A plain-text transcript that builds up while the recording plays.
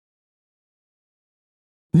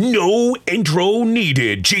No intro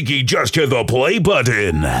needed. Cheeky, just hit the play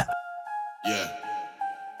button. Yeah.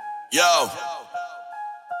 Yo.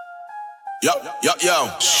 Yo.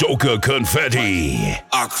 Soca confetti.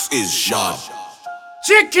 Axe is sharp.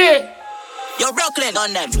 Cheeky. Yo, Brooklyn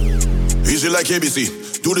on them. Easy like ABC.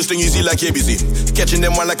 Do this thing easy like ABC. Catching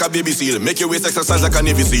them one like a baby seal. Make your waist exercise like a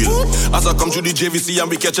Navy SEAL. As I come to the JVC and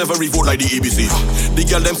we catch every vote like the ABC. The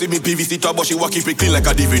girl them see me PVC top, but she walk keep it clean like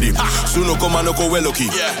a DVD. Soon no come and no go well lucky.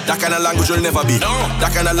 That kind of language you'll never be.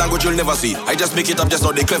 That kind of language you'll never see. I just make it up just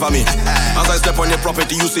so they clever me. As I step on your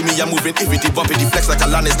property, you see me, I'm moving iffity, bumpity, flex like a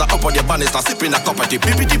Lannister. Up on your banister, sipping a cup of tea.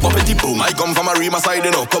 Bippity, bumpity, boom. I come from a Rima side,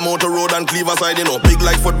 you know. Come out the road and Cleaver side, you know. Big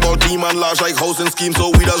like football team and large like housing scheme,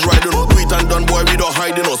 so we just ride, you know. Tweet and done, boy, we don't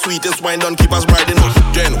hide, you know. Sweetest wine don't keep us riding, you know.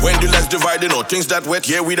 Then when the let's divide, you know. Things that wet,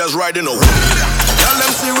 yeah, we just ride, you know. Tell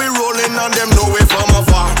them see we rolling and them know it from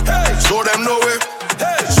afar. Show them know it,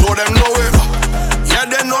 show them know it. Yeah,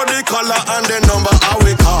 they know the color and the number how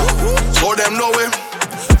we car. Show them know it,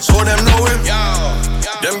 show them know it.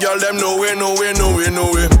 Them girl them know it, know it, know it,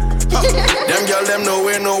 know it. Them girl them know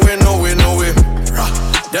it, know it, know it, know it.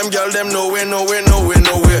 Them girl them know it, know it, know it,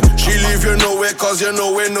 know it. She leave you know it, cause you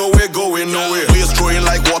know it, going nowhere. Waist throwing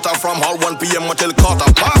like water from all 1 p.m. until quarter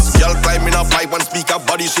past. Girl climbing a pipe and speaker,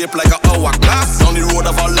 body shape like a hourglass. Down the road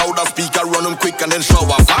of a louder speaker, run them quick and then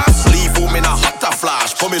shower fast. Leave them in a hotter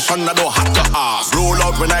flash, permission I don't have to ask. Roll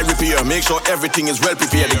out when I repair, make sure everything is well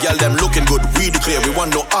prepared. The girl them looking good, we declare, we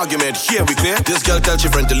want no argument, here we clear. This girl tell she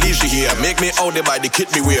friend to leave she here. Make me out there by the kit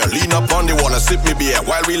me wear. Lean up on the wall and sip me beer,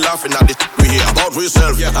 while we laughing at the we hear. About we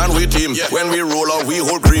self and we team, when we roll out we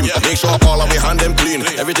hold cream. Make sure all of we hand them clean,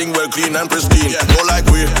 everything well clean and pristine. No like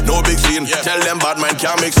we, no big scene. Tell them bad man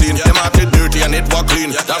can't mix in. Them out it dirty and it walk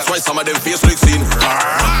clean. That's why some of them face look seen.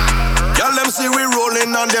 Girl them see we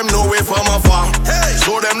rolling and them know it from afar.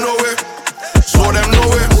 Show them know it, show them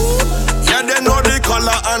know it. Yeah, they know the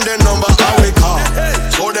color and the number how we car.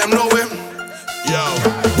 Show them know it. Yo.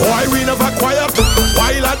 Boy, we never quiet.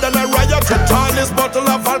 Wilder than a riot. The tallest bottle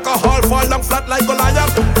of alcohol fall down flat like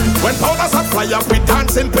Goliath. When powders are fly up, we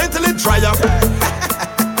dancing till it dry up.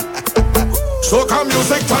 Soca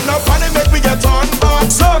music turn up and it make we get on board.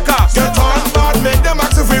 Soca get on board, make them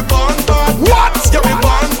ask if we born bad. What? Yeah, we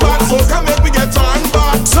born bad. Soca make we get on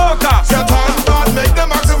board. Soca get on board, make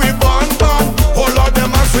them ask if we born bad. Oh Lord,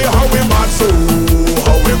 them ask we how we bad so,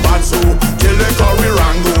 how we bad so. Till they call we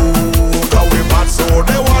rango, how we bad so.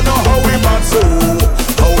 They wanna how we bad so,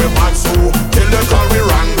 how we bad so. Till they call we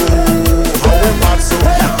rango, how we bad so.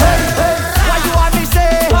 What you want me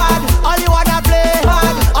say? Bad. All you wanna play?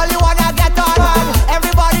 Bad. All you wanna get on? Bad.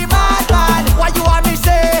 Everybody mad, bad. What you want me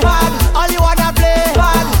say? Bad. All you wanna play?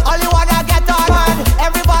 Bad. All you wanna get on? Bad.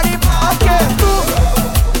 Everybody, okay.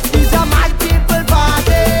 These are mad people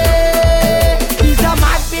party. These are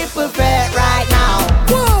mad people fair right now.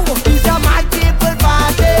 These are mad people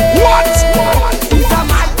party. What? These are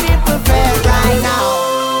mad people fair right now.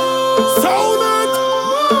 Sound it.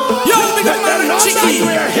 Yo, big man, Cheeky.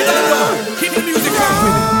 Keep the music on.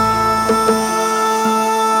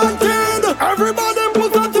 Everybody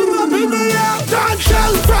put a thing up in the air. Dance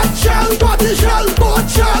shell, front shell, body shell, boat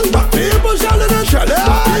shell. But people shelling it, but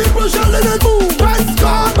people shelling it. Friends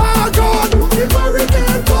gone, my God. People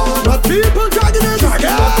retain gone. But people dragging it, but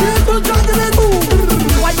people dragging it.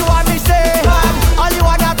 What you want me say? Bad. All you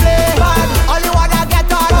wanna play? Bad. All you wanna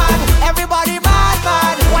get on? Bad. Everybody mad,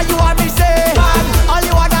 bad. What you want me say? Bad. All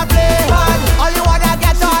you wanna play? Bad. All you wanna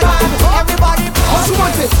get on? Bad. Everybody How she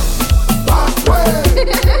want it? Back way.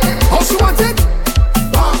 How she want it?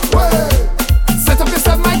 Back way. Set up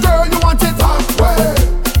yourself, my girl, you want it? Back way.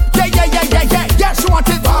 Yeah, she want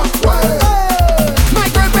it? Back way. My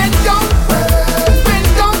girl, bend down. Bend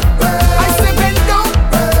down. I say bend down.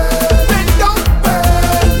 Bend down.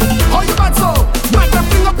 How you bad so? My girl,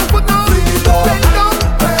 bring up your foot now. Bend down.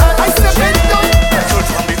 I say bend down.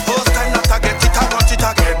 From the first time that I get it, I want it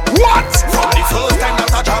again. What? From the first time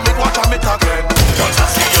that I jam it, watch it again. Once I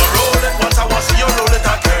see you roll it, once I want to see you roll it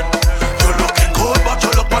again. You're looking good, but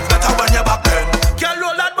you look much better when you're back then. Girl,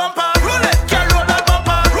 roll that bumper, roll it. Girl, roll that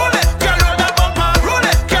bumper, roll it. Girl, roll that bumper, roll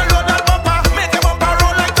it. Girl, roll that bumper, make your bumper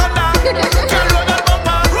roll like thunder. Girl, roll that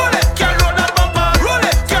bumper, roll it. Girl, roll that bumper, roll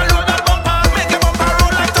it. Girl, roll that bumper, make your bumper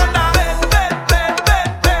roll like thunder.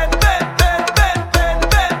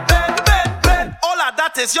 Ben. All of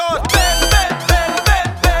that is yours. Ben.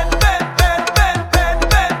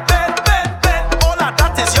 All of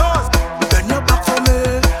that is yours. Bend your back for me.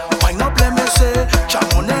 Wind up, let me say. Jam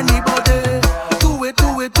on anybody.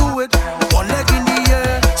 Do it. One leg in the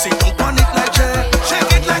air. Sing don't panic like Jay.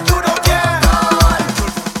 Shake it like you don't care.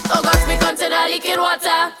 Oh gosh, me come to the leaking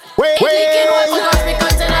water. Wait. Oh gosh, me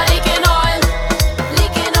come to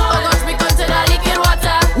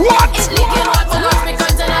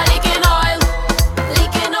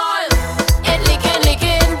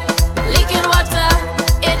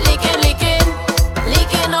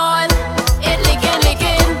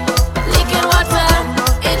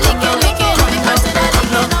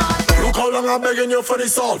I'm begging you for the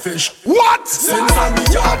saltfish. What? Since I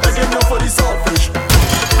meet you, I'm begging you for the saltfish.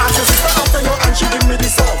 Ask your sister after you and she give me the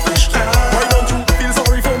saltfish. Why don't you feel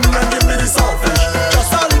sorry for me and give me the saltfish?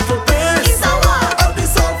 Just a little piece of the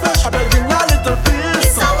saltfish. I'm begging a little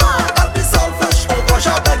piece of the saltfish. Oh gosh,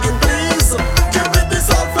 I'm begging please, give me the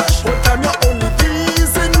saltfish. One time you're only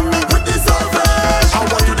teasing me with the saltfish. I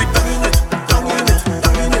want you to down in it, down in it,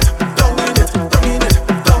 down in it, down in it, down in it,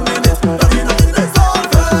 down in it, down in it, the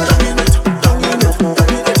saltfish. Down in it, down in it,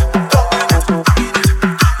 down in it, down in it.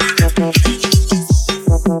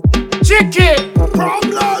 Chicken.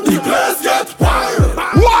 Problem, the place get wild.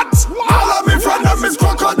 What? All of me friend them is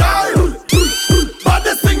crocodile. But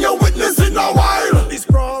this thing you witness in a while. This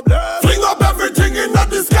problem. Fling up everything in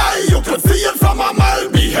the sky. You can see it from a mile.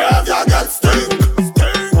 Behavior gets stink.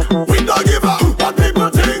 We don't give a what people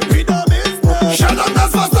think. We don't miss. Shell them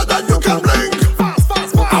as faster than you can blink.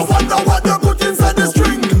 I wonder what they put inside the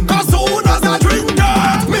string. Cause soon as I drink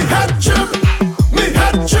that, me head chip, me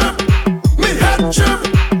head chip, me head chip,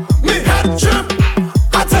 me head chip.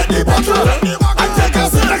 I take the bottle, I take a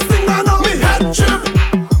sip. Next thing I know, me head chip,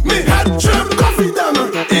 me head chip. Coffee them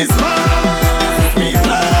is mine, me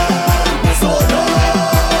blind. So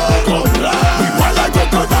don't come blind. We wild like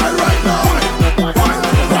crocodile right now.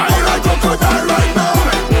 Wild like crocodile right now.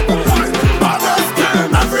 Baddest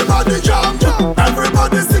game, everybody jump.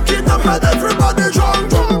 Everybody sick in the head, everybody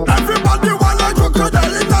drunk. Everybody wild like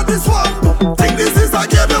crocodile in the swamp. Think this is a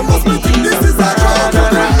game, you must be think this is a joke.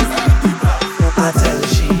 I tell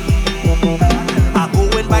she, I go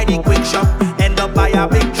in by the quick shop, end up by a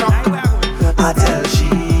big truck. I tell she,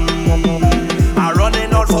 I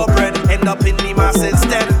running out for bread, end up in the mass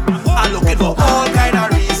instead. I looking for all kind of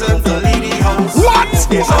reason to leave the house. What?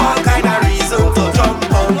 There's all kind of reason to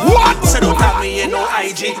jump out. What? So don't tag me in no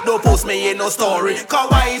IG, don't post me in no story. Cause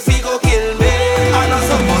wifey go kill me. I'm not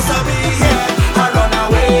supposed to be here, I run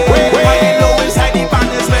away. Why they know inside the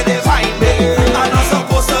panels where they find me. I'm not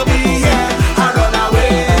supposed to be here, I run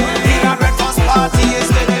away. In a breakfast party is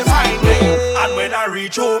where they find me. And when I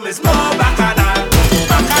reach home it's more bacchanal.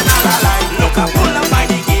 Bacchanal alive. Look, I pull up by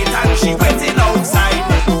the gate and she waiting outside.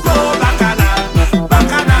 More bacchanal,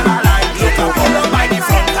 bacchanal alive. Look, I pull up by the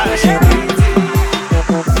front and she waiting.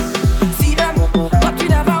 See them, but we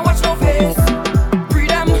never watch no face. Free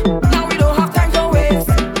them, now we don't have time to waste.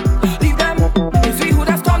 Leave them, it's we who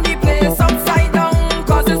have turned the place upside down.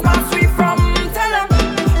 Cause it's not free from tell them.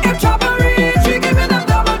 If trouble reach, we giving them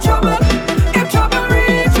double trouble. If trouble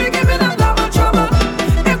reach, we giving them double trouble.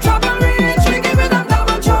 If trouble reach, we giving them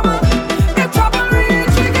double trouble. If trouble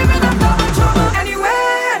reach, we giving them double trouble.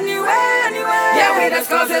 Anywhere, anywhere, anywhere. Yeah, we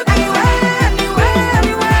discuss it. Anywhere, anywhere,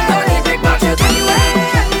 anywhere. Don't need big budget. Anywhere,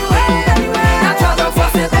 anywhere, anywhere. Not try to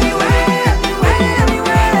force it. Anywhere, anywhere,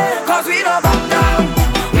 anywhere. Cause we don't back down.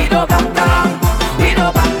 We don't back down. We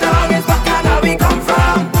don't back down. It's Bacchanal we come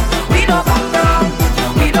from. We don't back down.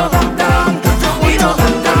 We don't back down. We don't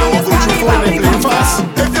back down. It's Bacchanal we come from.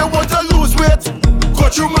 If you want to lose weight, go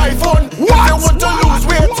through my phone. If you want to lose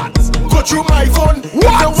weight, go through my phone. If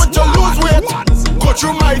you want to lose weight, go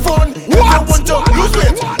through my phone. If you want to lose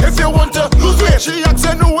weight, if you want to lose weight, she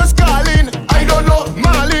asking who is calling. I don't know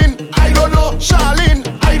Marlene, I don't know Charlene,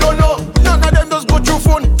 I don't know. None of them just go through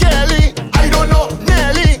phone. Kelly, I don't know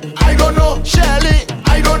Nelly, I don't know Shelly,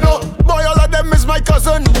 I don't know. Boy, all of them is my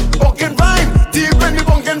cousin. Pumpkin vine, deep in the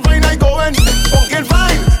pumpkin vine I going. Pumpkin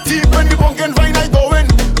vine, deep in the pumpkin vine I going.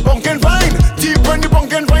 Pumpkin vine, deep in the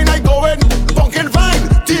pumpkin vine I going. Pumpkin vine,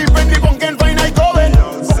 deep in the pumpkin vine I going.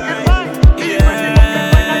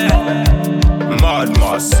 Mad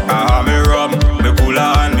Moss, I have me rum, me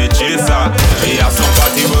cooler and me chaser. We have some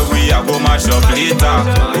party where we are go match up later.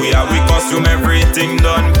 We costume everything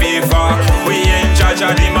done pay for. We in charge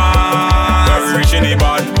of the man. When we reach in the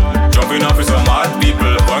band, jumping off with some mad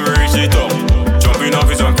people. When we reach the top, jumping off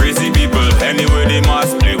with some crazy people. Anyway the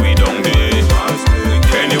mass play, we don't day.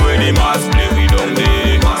 Anyway the mass play, we don't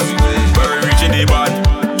day. When we reach in the band,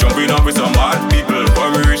 jumping off with some mad people.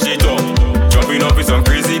 When we reach the top, jumping off with some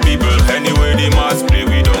crazy people. Anyway the mass play,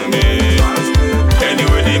 we don't day.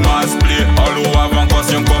 Anyway the mass play, all who have one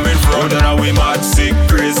costume coming from. Don't know we mad, sick,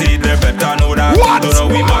 crazy, they better know that. Don't know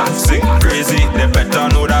we mad, sick, crazy, they better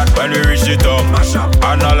know that. When we reach the top,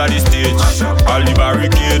 and all of the stage, all the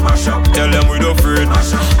barricade, tell them we don't afraid.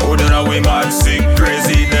 Oh, don't know we mad, sick,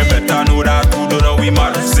 crazy, they better know that. Who don't know we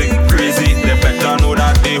mad, sick, crazy, they better know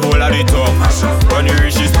that. They whole of the top, when we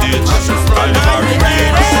reach the stage, all the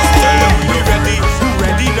barricade, tell them we don't ready.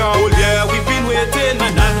 Ready now, yeah, we've been waiting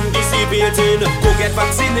and anticipating. Go get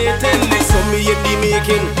vaccinated, next some me in the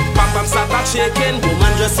making. Bam bam start that shaking,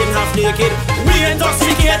 woman just in half naked. We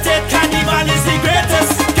intoxicated, carnival is the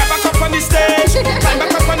greatest. Get back up on the stage.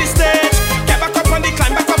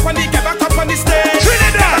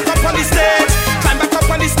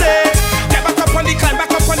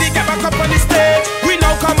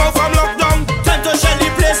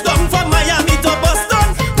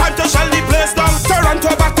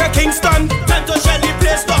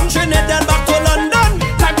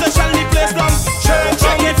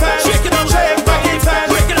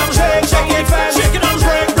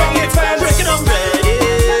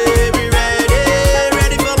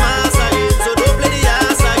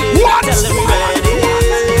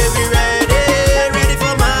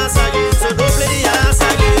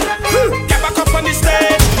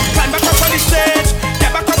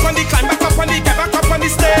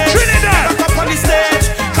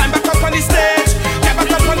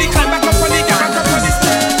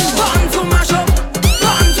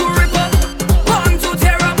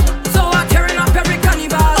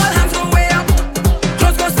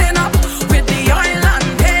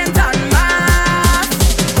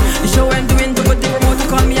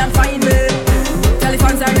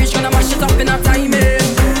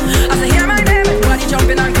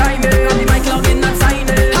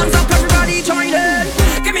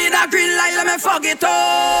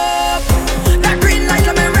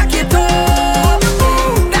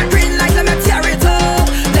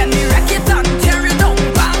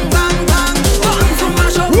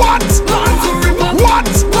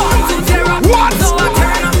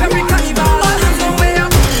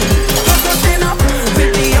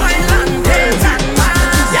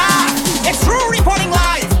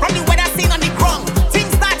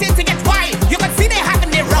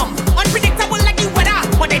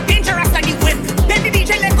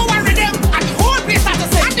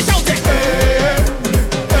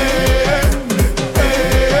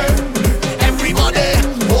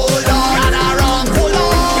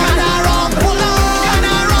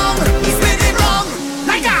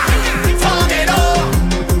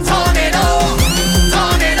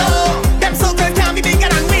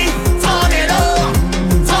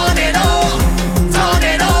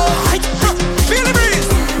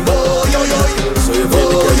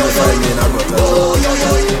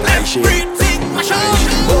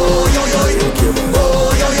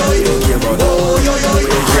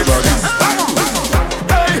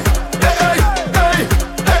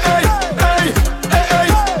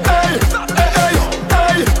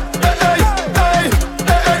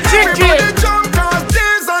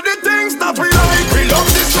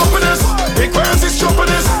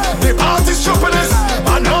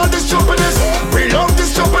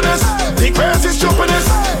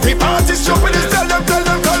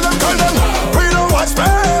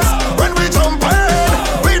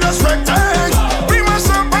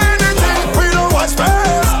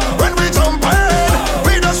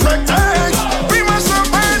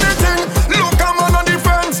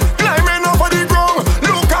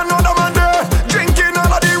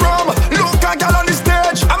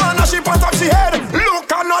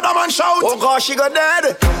 Oh gosh, she got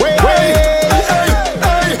dead. Wait.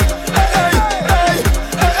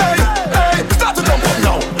 Start to jump up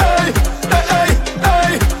now.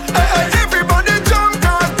 Everybody jump,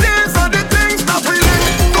 'cause these are the things that we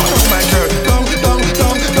live. Go down, my girl. Down,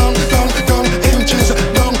 inches.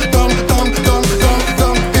 Down,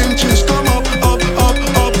 inches. Come up,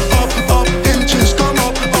 inches. Come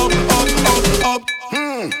up.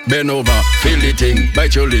 Bend over, feel the thing,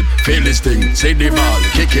 bite your lip, feel this thing. Say the ball,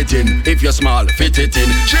 kick it in. If you're small, fit it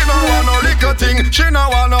in. She no want no little thing, she no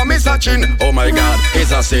want no miss a chin. Oh my God,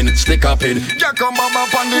 it's a sin, stick up in. Yeah, come up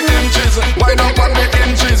on the inches, wind up on the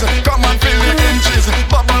inches. Come and feel the inches,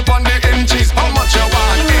 bubble on the inches. How much you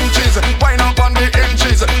want? Inches, wind up on the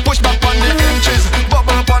inches. Push back on the inches,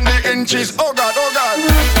 bubble on the inches. Oh God.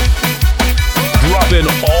 Dropping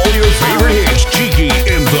all your favorite hits, Cheeky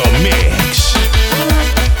in the mix.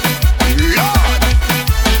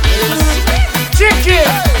 Cheeky!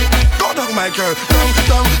 Go down, my girl. Down,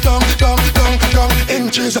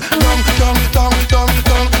 inches. Down,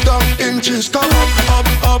 inches. Come up,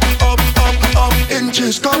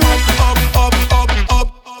 inches. Come up.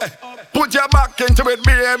 Put your back into it,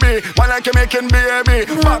 baby. While I can making, baby.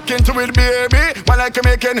 Back into it, baby. While I can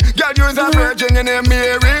making. Girl, use a virgin in a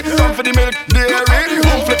Mary. Come for the milk, dairy.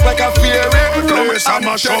 Boom, flip like a fairy. Place I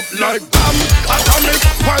mash up like bam. Atomic.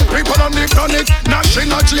 While people on the planet.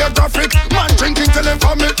 National Geographic. Man drinking till they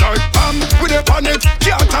vomit like bam. With a panic.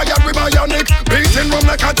 Can't tire with bionic. Beating rum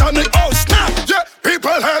like a tonic. Oh, snap. Yeah.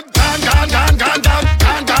 People head gone. People head gone.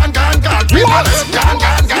 People head gone.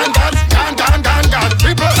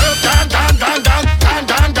 People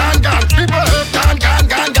head gone.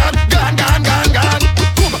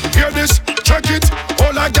 Hear this, check it.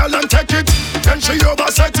 Hold a gal and take it. Then she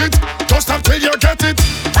overset it. Don't stop till you get it.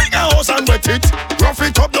 Bring a hose and wet it. Rough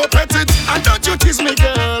it up, don't pet it. And don't you tease me,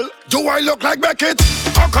 girl. Do I look like Beckett?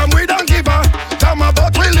 How come we don't give her? Tell me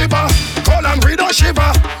about we liver. Call and we don't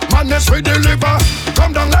shiver. Madness we deliver.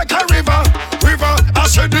 Come down like a river. I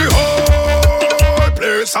said the whole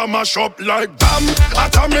place I mash up like bam.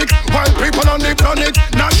 Atomic, while people on the planet.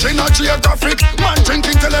 National Geographic. Man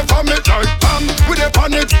drinking till they vomit like bam. With a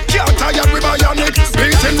panic, can't tire with bionic.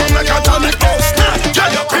 Beating rum like a tonic. Oh snap, yeah,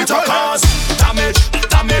 your people cause damage.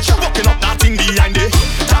 Walking up that thing behind it.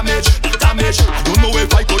 Damage. I don't know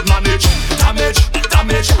if I could manage. Damage.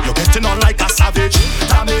 You're getting on like a savage.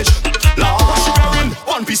 Damage. Lord,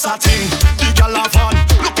 one piece of thing. The girl have on,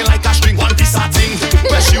 looking like a string. One piece of thing.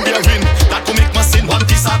 Where she wearing, that could make me sin. One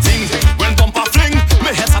piece of thing. When bumper fling,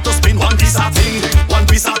 my head start to spin. One piece of thing. One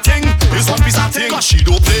piece of thing is one piece of thing. Cause she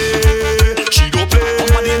don't play.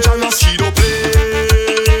 Bumper dangerous, she don't play.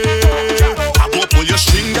 I go pull your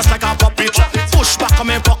string just like a puppet. Push back on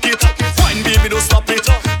my pocket. Fine baby, don't stop it.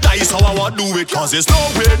 That is how I would do it. Cause there's no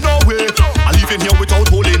way I live in here without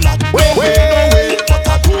holding that. No way. But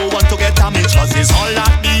I don't want to get damaged. Cause it's all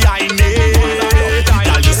that behind it.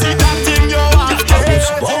 Girl, you see that thing you have.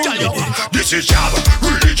 This is job,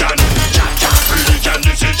 religion. Job, religion.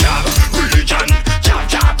 This is job, religion.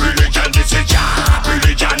 Job, religion. This is job,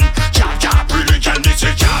 religion. Job, religion. This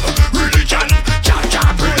is job, religion.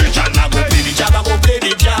 Job, religion. I go play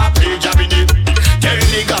the job, play the job in it. Tell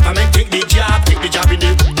the government take the job in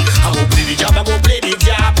it. I go play the job,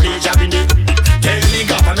 play the job in it. Tell the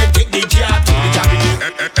government take the job in it.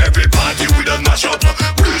 Every party we don't mash up.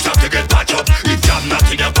 We just have to get patch up. If job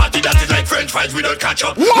not in your party, that is like French fries, we don't catch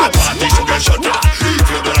up. What? The party should get shut up. If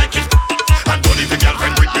you don't like it, and don't leave your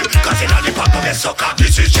girlfriend with me, cause in all the pop of get suck up.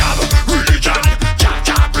 This is job, religion.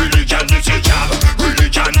 Job, religion. This is job,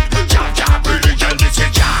 religion. Job, religion. This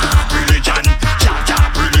is job, religion.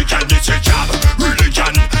 Job, religion. This is job,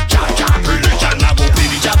 religion. Job, religion. I go play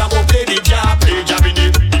the job in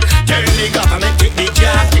it. Tell the government take the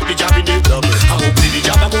job in it. I go play the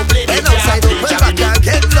job in it.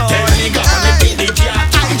 Tell the government take the job.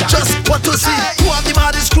 I just want to see who are the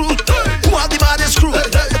maddest crew. Who are the maddest crew?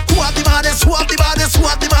 Who are the maddest? Who are the maddest? Who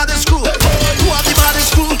are the maddest crew? Who are the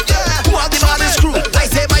maddest crew? Who are the maddest crew? I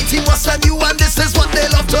say my team was than you, and this is what they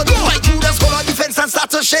love to do. My crew does go on defense and start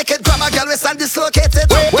to shake it. Grab a girl waist and dislocate it.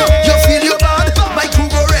 You feel you bad? My crew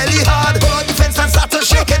go really hard. Go on defense and start to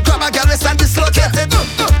shake it. Grab a girl waist and dislocate it.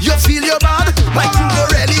 You feel you bad? My crew go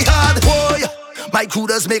really hard. Boy, my crew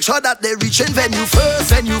does make sure that they reach in venue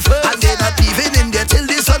first. And they're not leaving in there till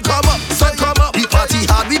the sun come up. We party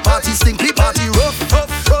hard, we party stink, we party rough.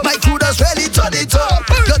 My crew does really turn it up.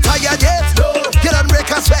 You're tired yet? No. You don't break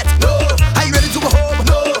a sweat? No. Are you ready to go home?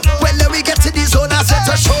 No. Well, let me get to the zone. I said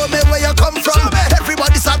to show me where you come from.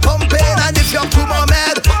 Everybody start pumping, and if you're too more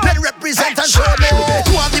mad, then represent and show me.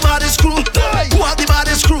 Who are the maddest crew? Who are the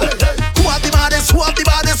maddest crew? Who are the maddest? Who are the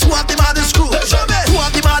maddest? Who are the maddest crew? Who are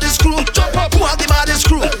the maddest crew?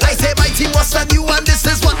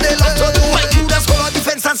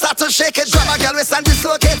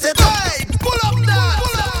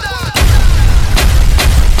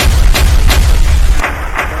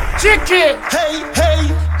 Chicky.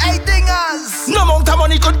 Hey, dingers. No amount of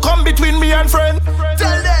money could come between me and friend.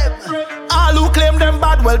 Tell them. All who claim them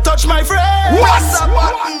bad will touch my friend. What?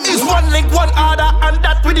 Is one link, one order, and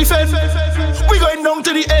that we defend. We going down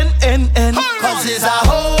to the end. Cause it's a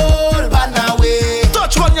whole banner way.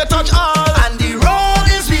 Touch one, you touch all. And the road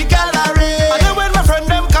is we gallery. And then when my friend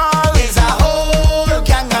them call, it's a whole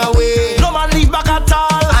gang away. No man leave back at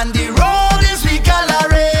all. And the road is we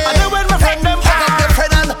gallery. And then when my friend them call, up your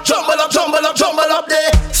friend and jumble up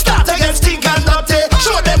there. Start against Stink and Dirty.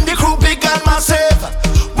 Show them the crew big and massive.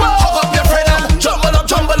 Hug up your friend and jumble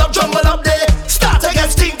up there. Start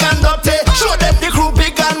against Stink and Dirty. Show them the crew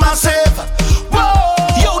big and massive.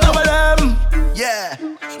 Yo, double them. Yeah.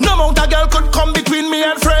 No amount of girl could come between me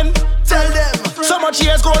and friend. Tell them. So much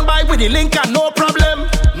years going by with the link and no problem.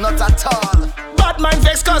 Not at all. Bad mind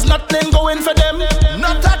vex cause nothing going for them.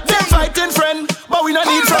 Not at them fighting friend, but we no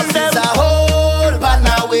need from them. It's a whole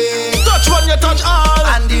banner way. Touch one, you touch all.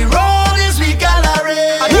 And the road is we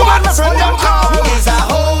gallery. And you and my friend them call. It's a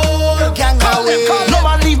whole gang away. No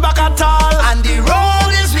man leave back at all. And the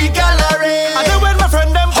road is we gallery. And then when my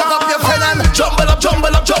friend them call, hug up your friend and jumble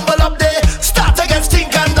up there. Start against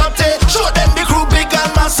Stink and Dirty. Show them the crew big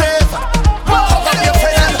and massive. Hug up your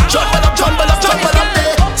friend and jumble up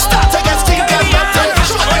there. Start against Stink and Dirty.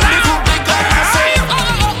 Show them the crew big and massive.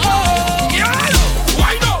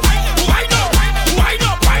 Wind up.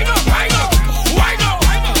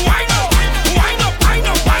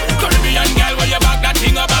 Caribbean girl, where you back that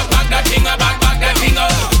thing up, back that thing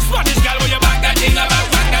up. Spanish girl, where you back that thing up,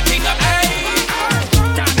 back that thing up. Hey,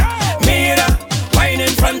 Mira, wine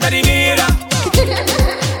in front of the mirror.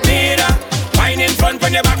 Mira, wine in front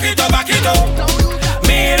when you back it up.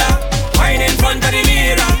 Mira, wine in front of the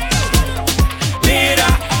mirror. Mira,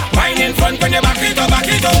 wine in front when you back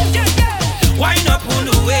it up. Wine up on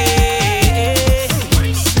the way.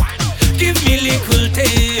 Give me little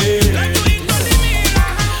taste.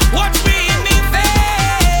 Watch me in me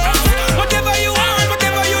face. Whatever you want,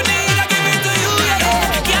 whatever you need, I give it to you,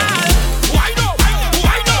 girl. Wine up.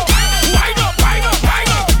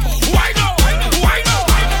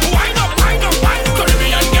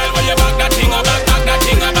 Caribbean girl, where you back that thing up, back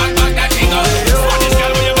that thing up. Spanish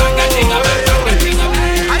girl, where you back that thing up, back that thing up.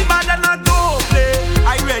 I bad and I don't play.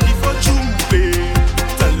 I ready for Juve.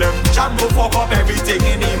 Tell them Jam go fuck up everything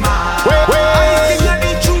in him man. I think I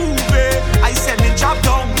need Juve. I send him Jam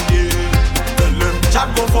down there. Tell them Jam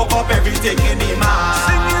go fuck up everything in him man.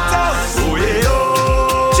 Sing it out. Oh yeah,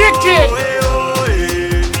 oh. Chicky. Oh yeah, oh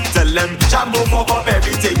yeah. Tell them Jam go fuck up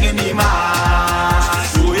everything in him man.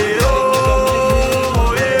 Oh yeah,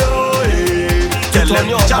 oh yeah, oh yeah. Tell them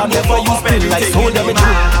Jam go fuck up everything in him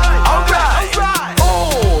man. Alright.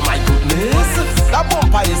 Oh my goodness, that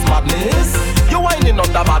bumper is madness. You whining on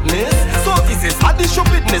the badness. So this is how this show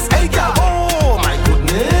business. Hey girl, oh my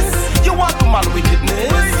goodness, you want to man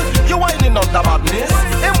wickedness. You whining on the badness.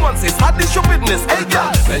 M1 says how this show business. Hey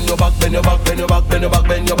girl, bend your back.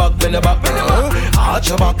 Arch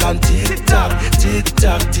your back and tick tock. Hey,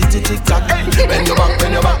 bend your back.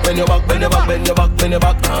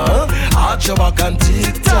 Arch your back and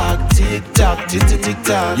tick tock.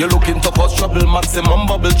 You're looking to cause trouble, maximum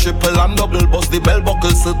bubble, triple and double. Bust the bell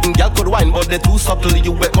buckle, certain girl could whine, but they're too subtle.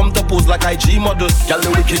 You will come to pose like IG model. Girl,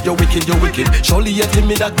 you're wicked. Surely you're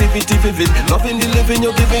timid, activity vivid. Loving the living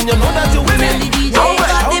you're giving, you know that you're winning. Wake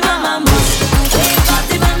up the bam bus. Wake up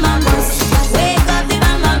the bam bus. Wake up the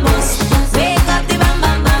bam bus. Wake up the bam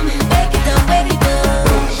bam. Wake it up.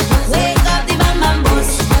 Wake up the bam bus.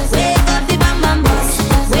 Wake up the bam bus.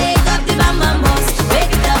 Wake up the bam bus.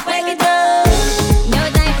 Wake it up. No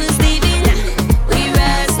time for sleeping. We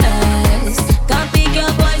restless. Come pick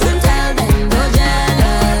your boys and tell them no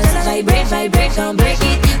jealous. Vibrate, come break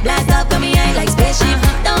it. Blast up on me eye like spaceship.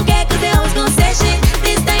 Don't care 'cause they always gon' say shit.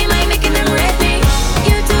 This time I'm making them ready.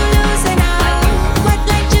 You too loose and out. Wet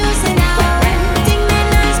like juice and out. Ting that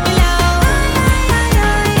nice below.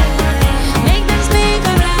 Make them speak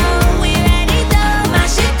around. We ready to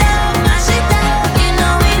mash it down. You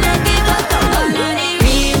know we don't give up on nobody.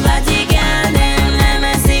 Real body girl, then let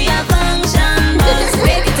me see your function. Bust,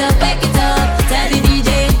 break it up. Tell the DJ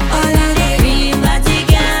all of the real body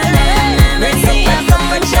girl, then let me see your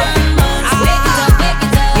function. Bust, break it up.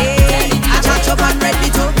 Tell the DJ. I touch up and red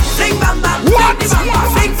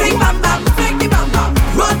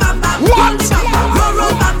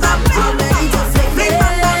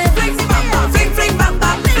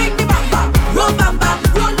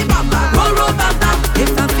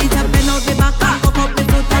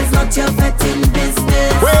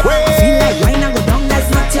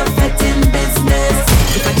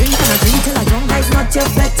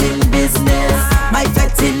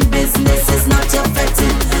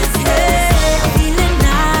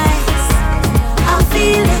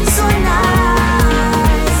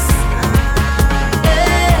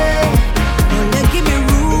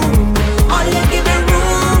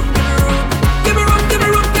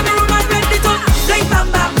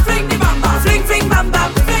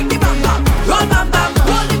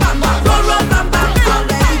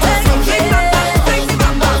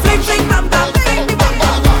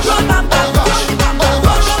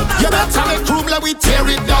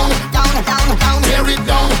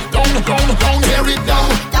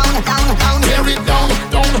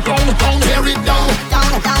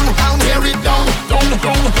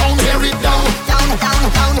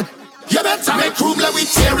we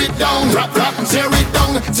tear it down, rap, rap, tear it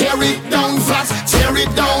down flat, tear it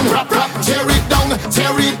down, rap, rap, tear it down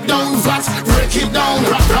flat, break it down,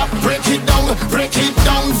 rap, rap, break it down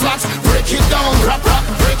flat, break it down, rap, rap,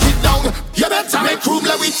 break it down. You better make room,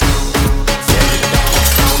 let we tear it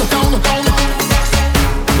down, down.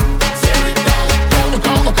 Tear it down, oh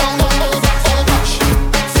gosh.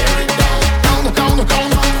 Tear it down,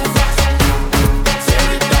 tear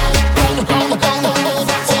it down,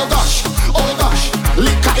 oh gosh.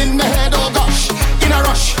 Liquor in the head, oh gosh. In a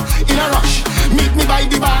rush, meet me by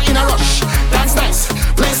the bar in a rush. Dance nice,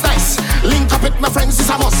 place nice, link up with my friends is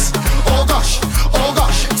a must. Oh gosh,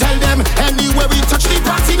 tell them anywhere we touch the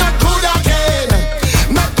party not good again,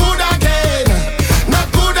 not good again,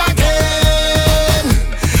 not good again.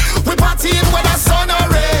 We partying when the sun or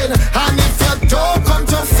rain, and if you don't come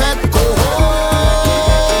to Fed, go home.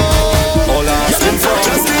 All asking for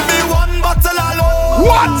just give me one bottle alone.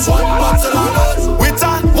 What? One bottle alone with a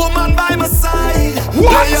woman by my side.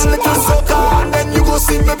 What? Play a little soca and then you go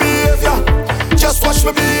see my behavior. Just watch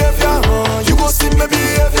my behavior. You go see my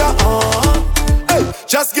behavior. Hey,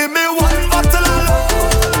 just give me one bottle alone.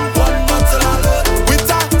 One bottle alone with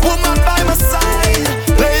a woman by my side.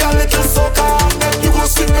 Play a little soca and then you go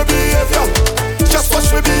see my behavior. Just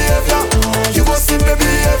watch my behavior. You go see my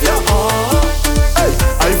behavior. Hey,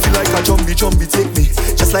 I feel like a jumpy take me.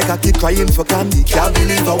 Just like a kid crying for candy. Can't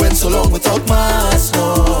believe I went so long without mask,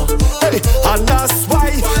 no. Hey, and that's why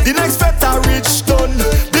the next feta reach done.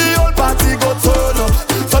 The whole party go turn up.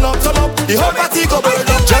 The whole party go burn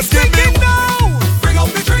up. Just give me now. Bring out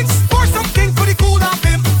the drinks, pour something for the cool of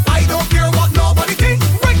him. I don't care what nobody think.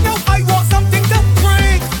 Right now I want something to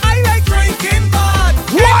drink. I like drinking bad.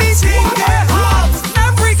 Anything get hot.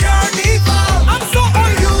 Every carnival. I'm so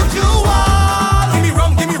unusual.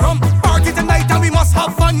 Give me rum. Party tonight and we must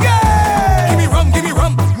have fun. Yeah. Give me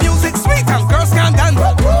rum. Music sweet and girls can dance.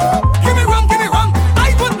 Give me rum.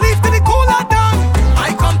 I won't leave till the cooler down.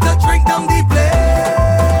 I come to drink down the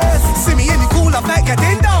place. See me in the cooler, like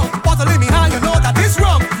getting down. Bottle in me hand, you know that it's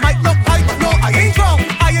wrong. Might look high, but no, I ain't drunk.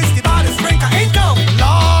 I is the baddest drink, I ain't dumb.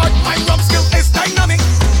 Lord, my rum skill is dynamic.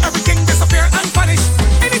 Everything disappear and vanish.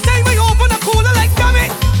 Anytime I open a cooler, like damn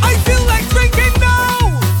it, I feel like drinking now.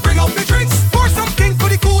 Bring out the drinks, pour something for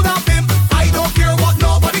the cool of him. I don't care what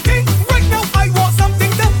nobody think. Right now I want something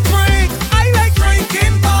to drink. I like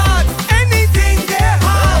drinking bad. Anything get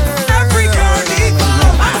hot. Every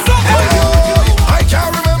carnival. I'm so unusual. I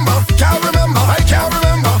can't remember.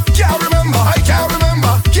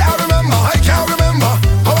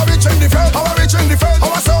 How I reach in the front,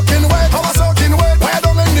 how I soaking wet, why I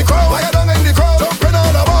don't in the crowd, jumping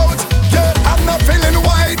all about. Yeah, I'm not feeling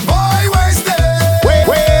white boy wasted.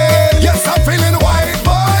 Yes, I'm feeling white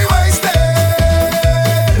boy wasted.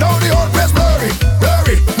 Now the whole place blurry,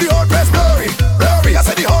 the whole place blurry. I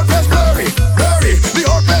said the whole place blurry, the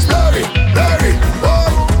whole place blurry. Boy,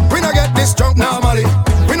 we not get this drunk normally,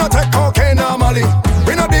 we not take cocaine normally,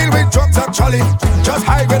 we not deal with drugs actually. Just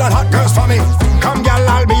high grade and hot girls for me. Come girl,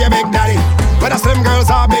 I'll be your big daddy. Whether slim girls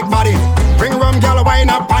or big body, bring rum, girl, wine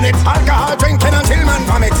up on it. Alcohol drinking until man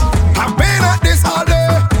vomit. I've been at this all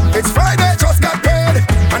day. It's Friday, just got paid,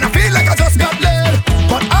 and I feel like I just got laid.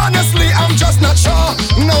 But honestly, I'm just not sure.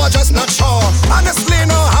 No, I'm just not sure. Honestly,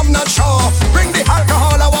 no, I'm not sure. Bring the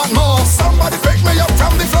alcohol, I want more. Somebody pick me up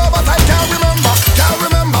from the floor, but I can't remember. I can't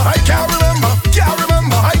remember.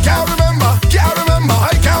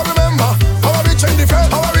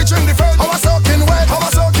 How I reach in the front, how I soaking wet,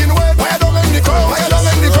 why I don't in the crowd,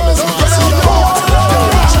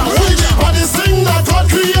 What is thing that God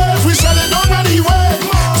create? We shall it down anyway.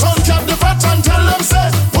 Son cap the fat and tell them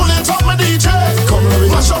say, pull it up my DJ. Come let me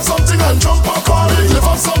mash up something and jump up on it. Lift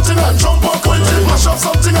up something and jump up with it. Mash up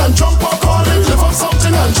something and jump up on it. Lift up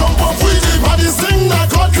something and jump up with it. What is thing that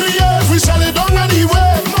God create? We shall it down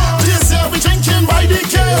anyway. This year we drinking by the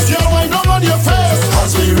case. Girl, why not on your face?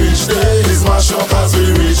 As we reach days, mash up. As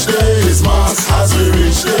we reach days, mass. As we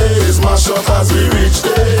reach days, mash up. As we reach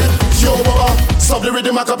days. Yo, Baba, stop the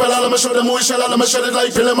rhythm a cappella. Let me show them who we shall. Let me shed it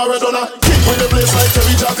like Pele Maradona. Kick with the place like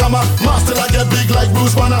Terry Jacama. Master like get big like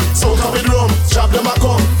Bruce Banner. Soak up with rum, chop them a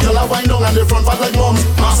come. Girl a wind down and the front fat like mums.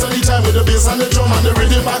 Master the time with the bass and the drum and the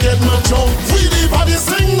rhythm a get no jump. We the baddest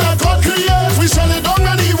thing that God create. We shall it down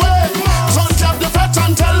anyway. Son cap the fat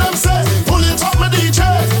and tell them say, pull it up my DJ.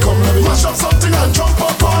 Come let me mash up something and jump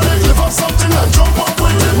up on it. Lift up something and jump up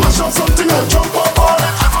with it. Mash up something and jump up on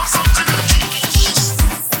it. Lift up something and jump up.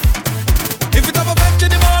 If it have a effect in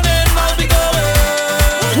the morning, I'll be going.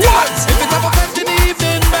 What? If it have a effect in the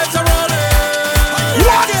evening, better run it.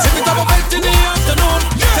 What? If it have a effect in the afternoon,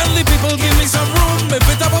 tell the people give me some room. If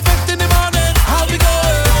it have a effect in the morning, I'll be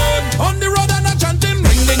going.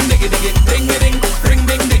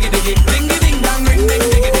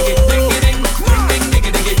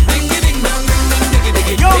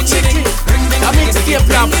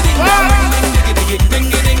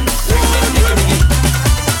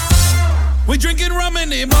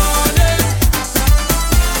 the morning.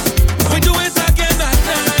 We do it again at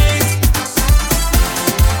night.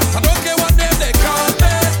 I don't care what them they call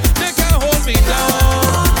me. They can't hold me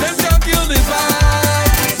down. Them can't kill the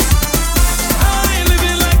vibe. I ain't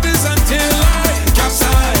living like this until I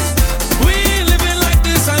capsize. We ain't living like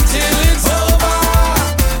this until it's over.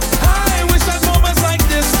 I wish that moments like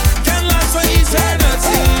this can last for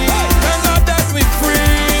eternity. Thank God that we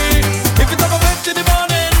free. If it's up a bed in the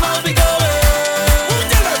morning, I'll be going.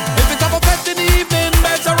 If it's up a bed in the evening,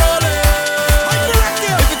 better roll it.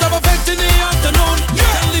 If it's up a bed in the afternoon,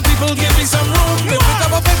 tell the people give me some room. If it's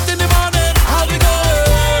up a bed in the morning, I'll be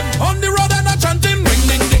going. On the road and I'm chanting, ring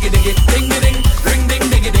ding diggy diggy, ding ding, ring ding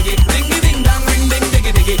diggy diggy, ding ding dang, ring ding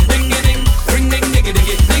diggy diggy, ding ding, ring ding diggy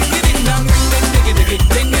diggy, ding ding dang, ring ding diggy diggy,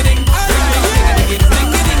 ding ding, ring ding diggy diggy,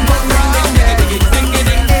 ding ding, ring ding diggy diggy, ding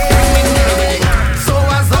ding. So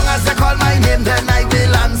as long as you call my name, then I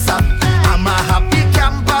will answer. I'm a happy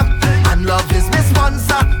camper, and love is my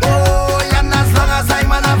sponsor. Oh, and as long as I'm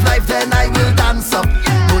man of life, then I will dance up.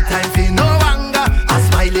 No time for no anger, I'm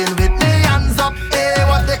smiling with me hands up. Hey,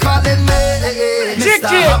 what they calling me? Mr.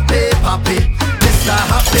 Happy Papi, Mr.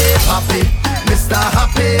 Happy Papi, Mr.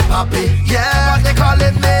 Happy Papi. Yeah, what they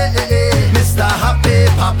calling me? Mr. Happy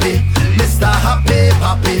Papi, Mr. Happy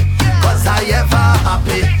Papi. Was I ever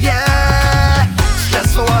happy? Yeah.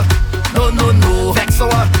 Stress for what? No, no, no. Vex for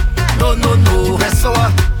what? No, no, no. Depress for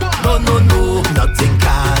what? No, no, no. Nothing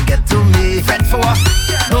can get to me. Fret for what?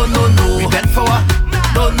 No, no, no. Regret for what?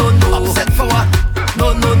 No, no, no. Upset for what?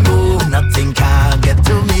 No, no, no. Nothing can get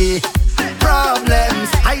to me. Problems,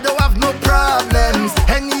 I don't have no problems.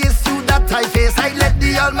 Any issue that I face, I let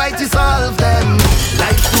the Almighty solve them.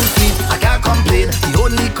 Life's too sweet, I can't complain. The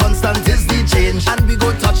only constant is the change, and we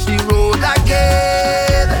go touch the road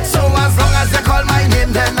again. So as long as you call my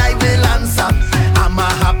name, then I will answer. I'm a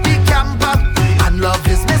happy camper, and love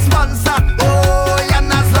is my sponsor. Oh,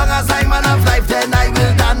 and as long as I'm man of life, then I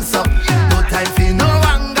will dance up. No time for no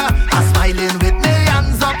anger, I'm smiling with me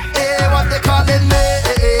hands up. Hey, what they calling me?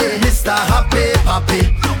 Mr. Happy Papi,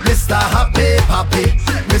 Mr. Happy Papi,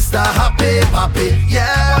 Mr. Happy Papi.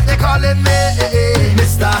 Yeah, what they calling me?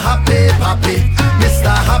 Mr. Happy Papi, Mr.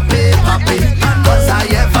 Happy Papi. Was I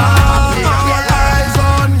ever happy? Eyes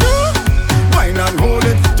on you. Wine and hold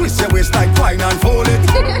it. Twist your waist like wine and fold it.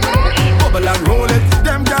 Bubble and roll it.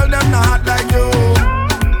 Them girl, them not hot like you.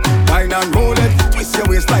 Wine and roll it. Twist your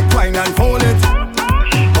waist like wine and fold it.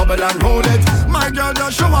 Bubble and roll it. My girl,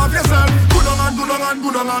 just show off yourself. Good on and good on and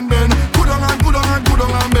good on and bend. Good on and good on and good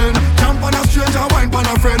on and bend. Jump on a stranger, wine on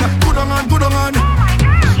a friend. Good on and good on and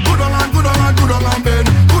good on and good on and good on and bend.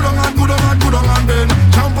 Good on and good on and good on and bend.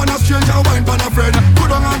 Jump on a stranger, wine on a friend.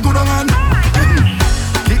 Good on and good on and.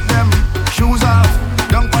 Kick them shoes off.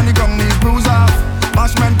 Dunk on the ground, knees bruise off.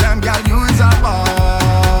 Bashment them, girl, you is a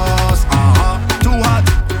boss. Too hot,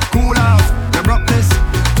 cool off. You broke this,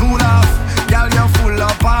 too laugh. Girl, you're full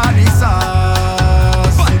of party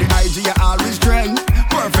sauce. On the IG, you always trend.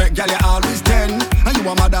 Perfect, girl, you always 10. And you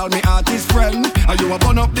a model, me artist friend. And you a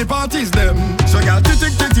burn up the parties, them. So, girl, tick,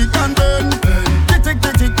 and burn. Tick,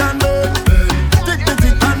 and burn. Tick,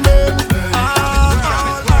 and burn.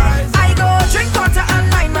 I go drink water and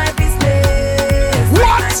mind my business.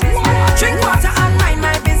 What? Drink water and mind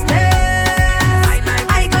my business.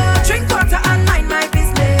 I go drink water and mind my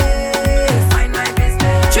business.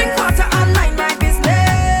 Drink water and mind my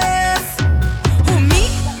business. Who me?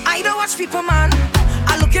 I don't watch people, man.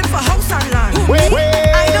 I'm looking for house and land. Who me?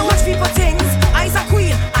 I don't watch people things. I's a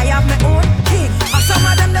queen. I have my own king. And some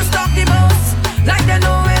of them just talk the most, like they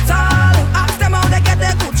know it all. Ask them how they get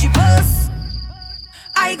their Gucci purse.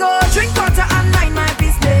 I go drink water and mind my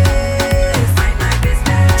business.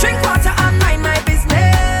 Drink water and mind my business.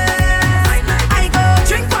 I go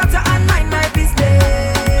drink water and mind my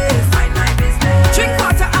business. Drink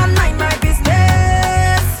water and mind my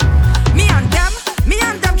business. Me and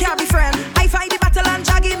them can't be friends. I fight the battle and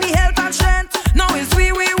Jah give me help and strength. Now it's we.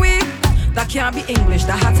 That can't be English,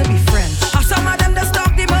 that had to be French. And some of them just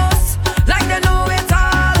talk the most, like they know it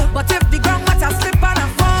all. But if the ground water slip and I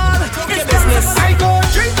fall, it's business. I go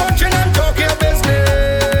drink punching and talk your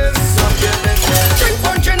business. Drink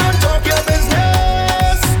punching and talk your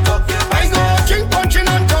business. I go drink punching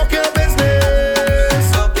and talk your business.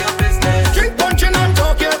 Drink punching and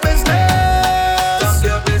talk your business.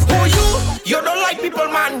 Oh, you don't like people,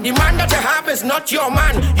 man. The man that you have is not your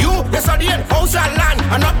man. You studying house and land,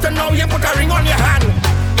 and up to now you put a ring on your hand.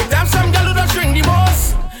 If there's some girl who does ring the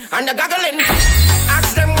most, and the gaggling,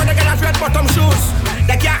 ask them when they get a red bottom shoes.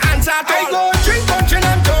 They can't answer at all. I go drink punching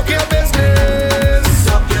and talk your business.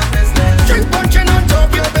 Drink punching and talk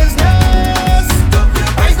your business.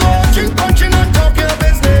 I go drink punching and talk your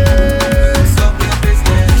business.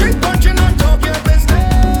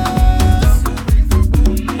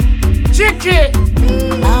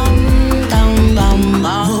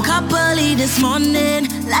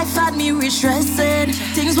 stressing.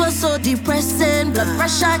 Things were so depressing. Blood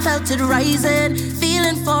pressure felt it rising.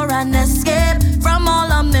 Feeling for an escape from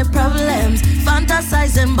all of my problems.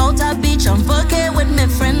 Fantasizing about a beach on bucket with my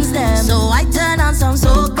friends them. So I turn on some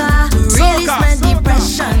soca to release my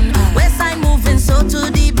depression. Waistline moving so to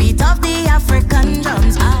the beat of the African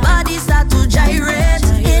drums. Body start to gyrate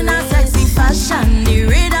in a sexy fashion. The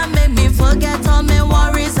rhythm make me forget all my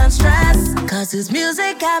worries and stress. Cause this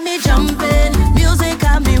music got me jumping, music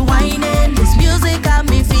got me whining. This music got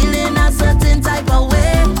me feeling a certain type of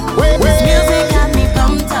way. This music got me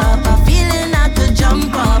pumped up, I'm feeling I could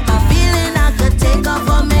jump up. I'm feeling I could take off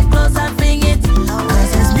all my clothes and fling it.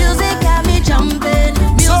 Cause this music got me jumping,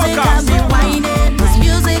 music got me whining. This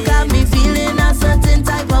music got me feeling a certain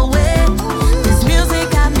type of way. This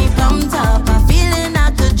music got me pumped up, I'm feeling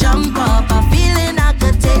I could jump up. I'm feeling I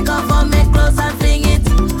could take off all my clothes and fling it,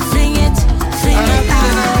 fling it, fling it.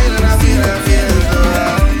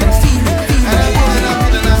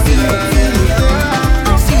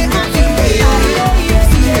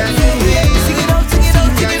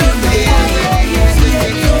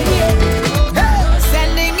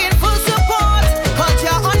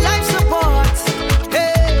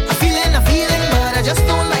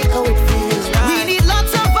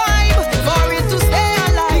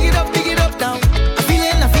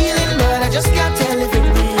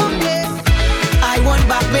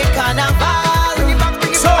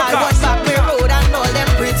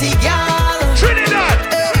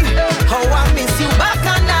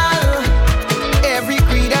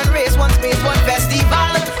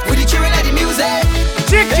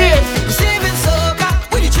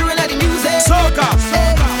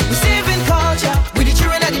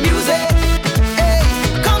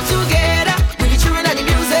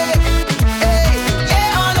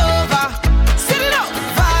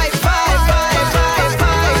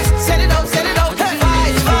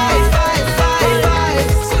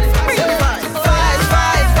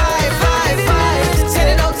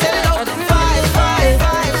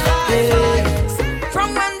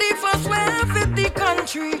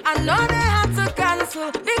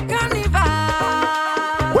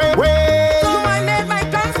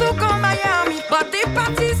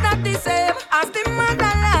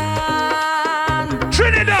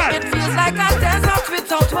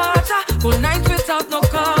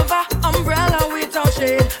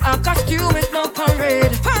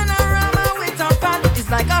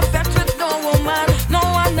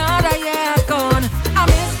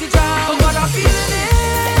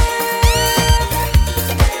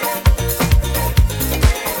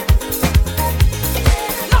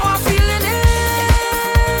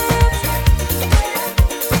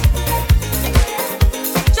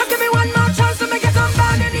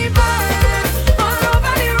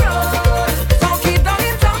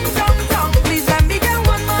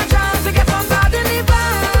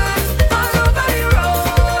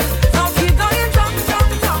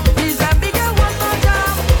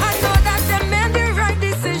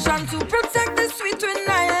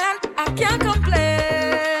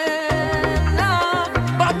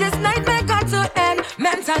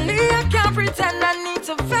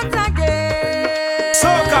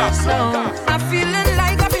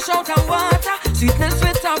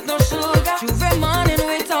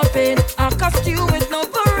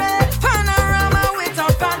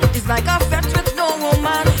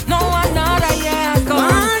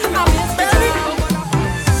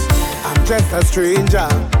 A stranger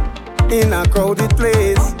in a crowded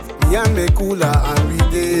place, me and me cooler and we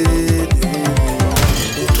did.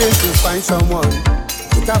 Hoping to find someone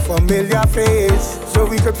with a familiar face, so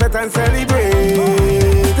we could fit and celebrate.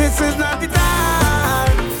 This is not the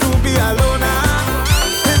time to be alone.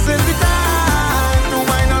 This is the time to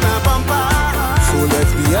wind on a bumper. So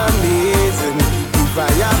let's be amazing, be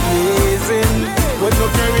fire blazing. With no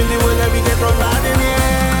care in the world, let me get from bad in here.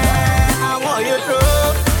 I want you to.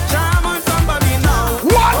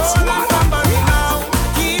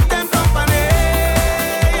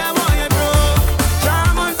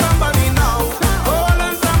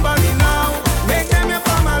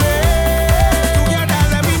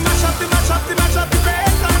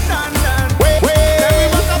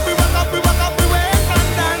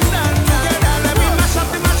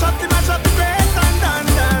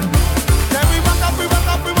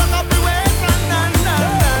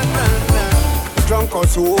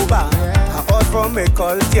 Sober, I out from a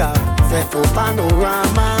culture, set to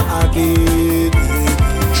panorama again.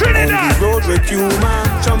 Trinidad! On the road with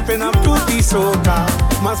humor, jumping up to the soca.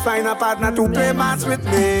 Must find a partner to play match with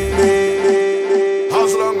me.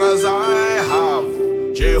 As long as I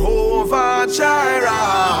have Jehovah Jireh,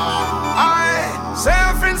 I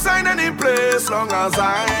Safe inside any place long as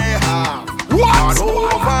I have God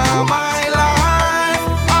over my life.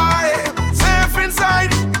 I safe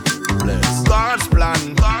inside. Bless God's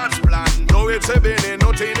plan, God's plan. No, it's a beginning,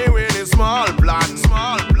 nothing anyway, a small plan,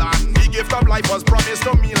 small plan. The gift of life was promised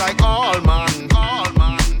to me like all man, all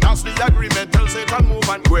man. That's the agreement, tell Satan move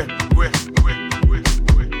and go.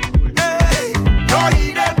 Hey, no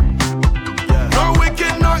heathen, no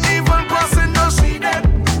wicked, no evil person, no seeded.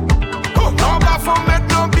 No Baphomet,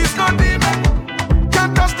 no beast, no demon.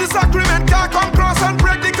 Can't touch this agreement, can't come cross and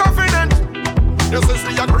break the covenant. This is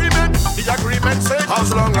the agreement says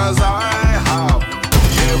as long as I have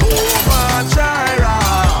Jehovah Jireh,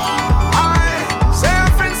 I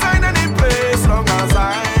safe inside any place long as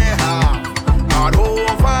I have God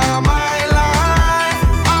over my life.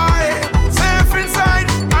 I safe inside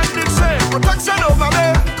and it say protection over me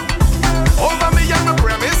and my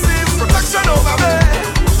premises, protection over me.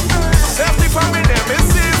 Safety from me,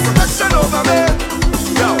 nemesis, protection over me.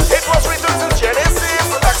 Yo, it was written since Genesis,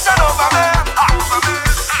 protection over me.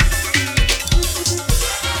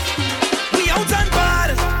 We out and bad.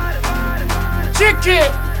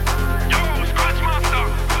 Chicken. Yo, Scratch Master.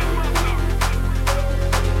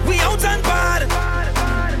 We out and bad.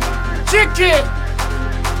 Chicken.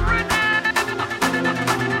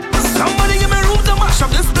 Somebody give me room to mash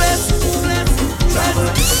up this place.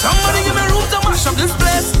 Somebody give me room to mash up this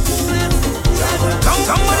place.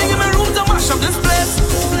 Somebody give me room to mash up this place.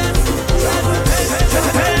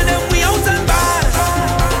 Tell them we out and bad.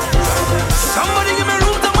 Somebody give me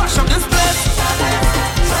room to mash up this place.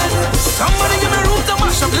 Somebody give me room to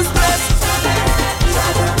mash up this place.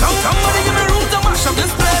 Somebody give me room to mash up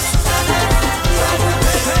this place.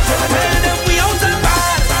 Tell them we out and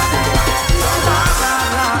bad.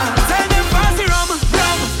 Tell them party rum,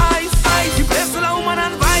 ice. You play for the woman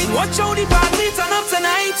and vibe. Watch how the party turn up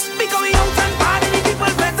tonight. Because we out and party, the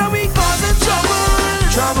people better we causing trouble.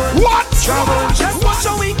 What? Trouble. Just watch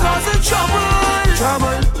how we causing trouble.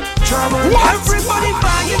 Trouble. What? Everybody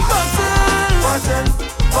buying bottle.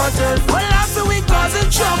 Well, after we causing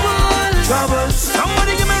trouble.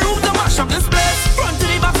 Somebody give me room to mash up this place. Front to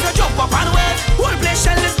the back, to jump up and wait. Whole place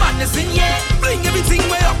shell is madness in here. Bring everything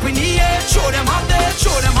way up in the air. Show them up there.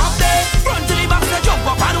 Front to the back, to jump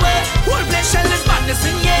up and wait. Whole place shell is madness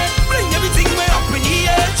in here. Bring everything way up in the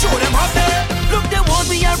air. Show them up there. Look, they want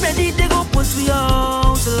we are ready. They go put we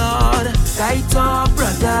out, Lord. Tight up,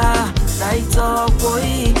 brother. Tight up,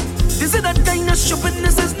 boy. This is the kind of shopping.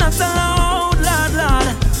 This is not allowed,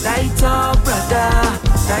 Lord. Tight up, brother.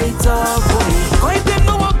 Tight up, boy. Why them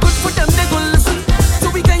know what good for them? They go listen to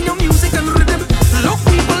we kind of music and rhythm. Look,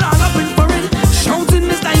 people all up in for it. Shouting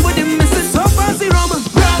this time, but they miss it. So fancy rum.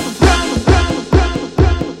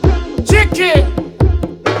 Chicken.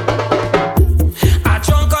 I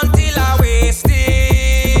drunk until I wasted.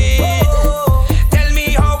 Tell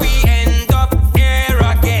me how we end up here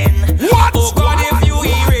again. What? Oh God, if you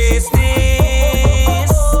erase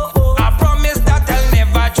this, I promise that I'll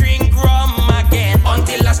never drink rum again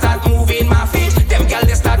until I start moving my feet.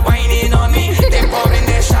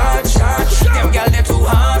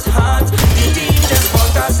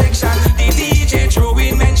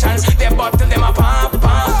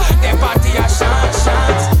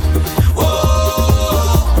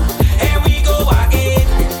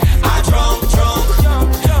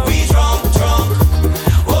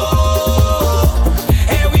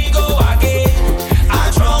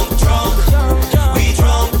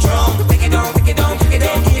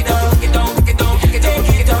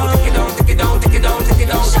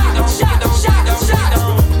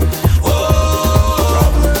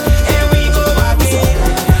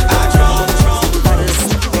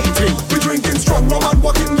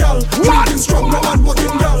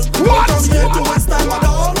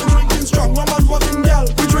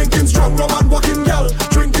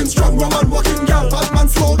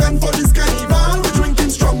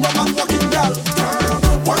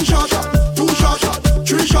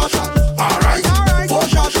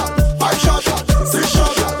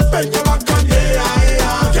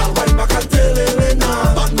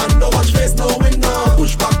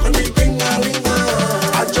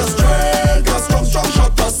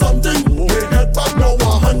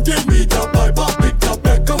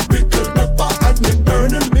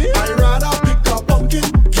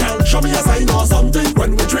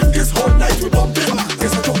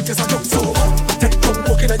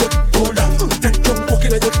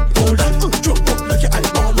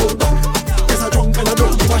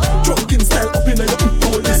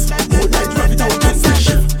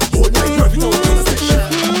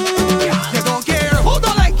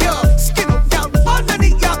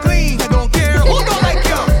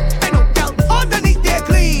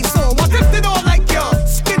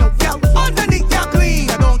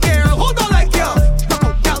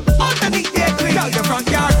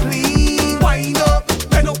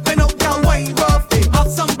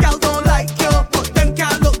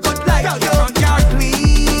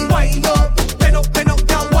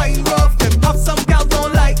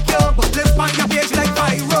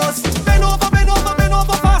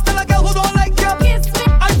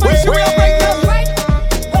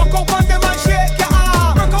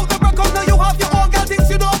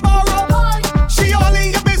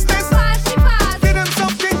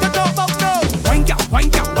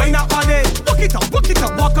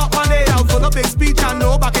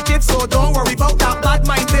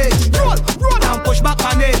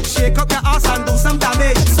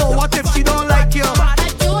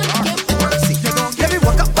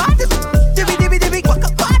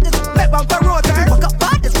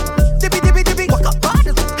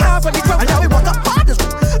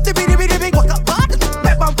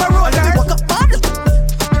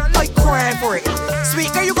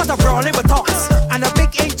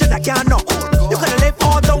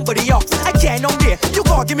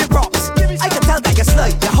 give me props. I can tell that you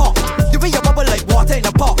slide, you hot. The way you bubble like water in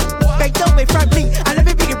a pot. Beg down in front me and let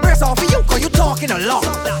me bring the breast off of you, cause you talking a lot.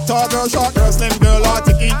 Tall girl, short girl, slim girl, or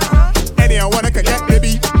ticky. Anyone can get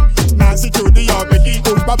baby. Nancy, Judy, or Vicky.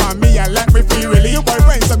 Push Bob on me and let me free, really. Your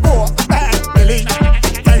boyfriend's a go, bad, Billy.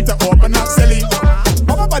 Time to open up, silly.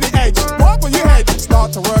 Pop up on the edge, walk on your head.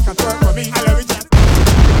 Start to work and twerk for me. I love it.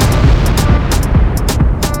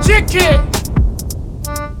 Chicken.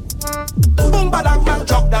 Boom, badang, bang,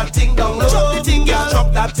 drop that thing down low. Drop the thing, yeah,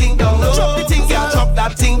 drop that thing down low. Drop the thing, yeah, drop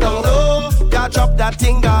that thing down low. Yeah, drop that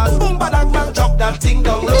thing down. Boom, badang, bang, drop that thing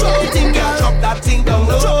down low. Drop the thing, yeah, drop that thing down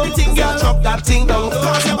low. Drop the thing, yeah, drop that thing down low.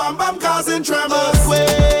 Cause your bam bam causing tremors.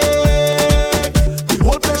 The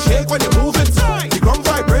whole place shake when you move it. The ground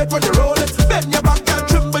vibrate when you roll it. Bend your back and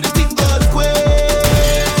trim with the thing goes quick.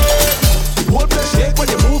 The whole place shake when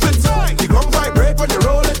you move it. The ground vibrate when you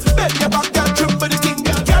roll it. Bend your back and trim with the thing.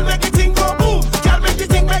 Can't make the thing go boom. Can't make the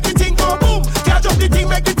thing go boom. Can't drop the thing,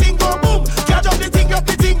 make the thing go boom. Can't drop the thing, up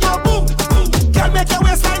the thing go boom. Can't make your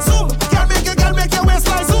waistline zoom. Can't make your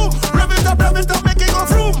waistline zoom. Rev it up, make it go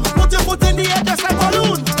vroom. Put your foot in the air just like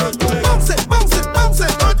balloon. Bounce it, bounce it, bounce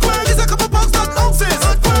it. Earthquake. It's a couple pounds, not ounces.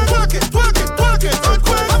 Earthquake. Twerk it, twerk it, twerk it.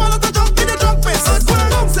 Earthquake. I'm a lot of junk in the drunk face. Earthquake.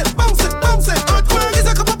 Bounce it, bounce it, bounce it. Earthquake. It's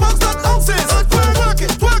a couple pounds, not ounces. Earthquake. Twerk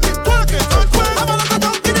it, twerk it, twerk it. Earthquake. I'm a lot of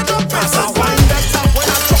junk in the drunk face. I wine better when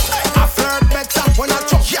I chop. I flirt better when I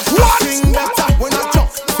chop. I sing better when I chop.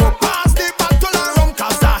 So pass the bottle of rum,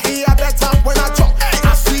 cause I hear better when I chop.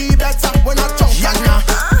 I see better when I chop.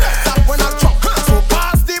 Better when I chop. So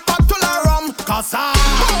pass the bottle of rum, cause I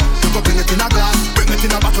you go bring it in a glass, bring it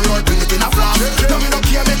in a bottle or bring it in a flask. Tell me no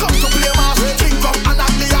care, me come to play mass. Drink up and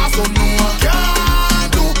knock the ass, so no one can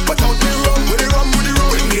do without the rum, with the rum, with the rum.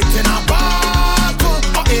 Bring it in a bottle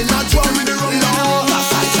or in a drum with the rum. No,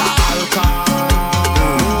 that's alcohol.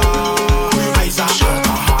 I's a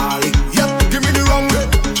alcoholic. Yep, give me the rum.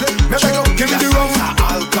 Give me the rum.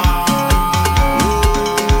 Alcohol.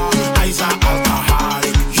 I's a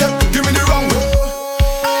alcoholic. Yep, give me the rum.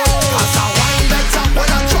 Cause I wine better when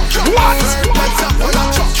I chop. Better when I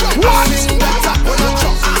chop. I sing better when I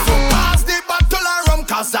chop. So pass the bottle of rum,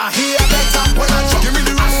 cause I hear better when I chop. Give me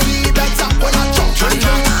the rum. I see better when I chop.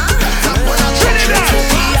 Better when I chop. So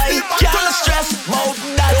pass the bottle Can't stress about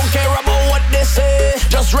that. Don't care about what they say.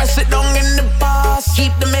 Just rest it down in the past.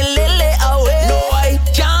 Keep the lily away. No, I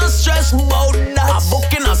can't stress about that. I'm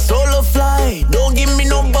booking a solo flight. Don't give me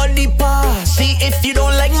nobody pass. See if you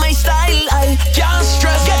don't like my style, I can't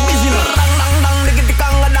stress. Get busy. Rang dang dang, diggy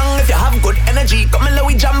kanga dang. If you have good energy, come and let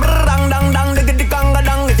we jam. Rang dang dang, diggy kanga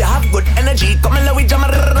dang. If you have good energy, come and let we jam.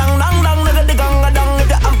 Rang dang dang, diggy kanga dang. If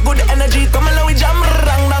you have good energy, come and let we jam.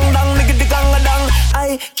 Rang dang dang, diggy kanga dang.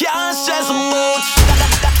 I can't stress about.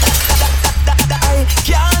 I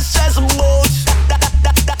can't stress about.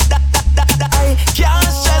 I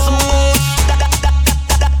can't stress about.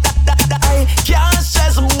 I can't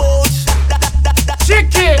stress about.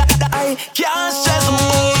 Chicken. I can't stress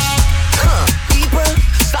about. People,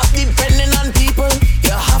 stop depending on people.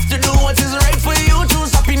 You have to do what is right for you.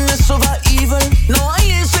 Choose happiness over evil. No, I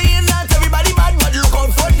ain't saying that everybody bad, but look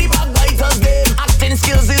out for the backbiters. Them acting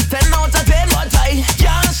skills is 10 out of 10, but I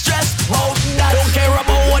can't stress about that. Don't care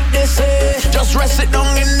about what they say. Just rest it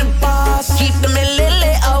down in the past. Keep them a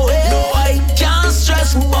lily away. No, I can't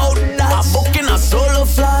stress about that. I'm booking a solo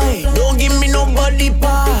flight. Don't give me nobody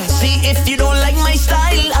pass. See if you don't like my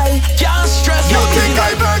style, I can't stress. You think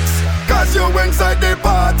I vex, cause you inside the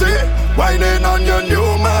party. Whining on your new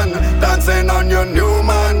man, dancing on your new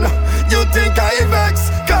man. You think I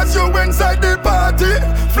vex, cause you inside the party.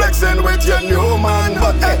 Flexing with your new man.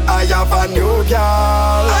 But hey, I have a new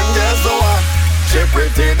girl. And guess what? She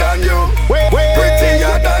pretty than you,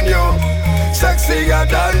 prettier than you, sexier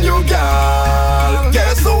than you, girl.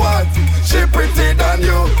 Guess what? She pretty than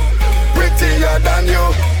you, prettier than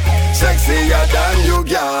you, sexier than you,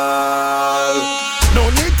 girl. No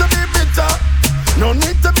need to be bitter, no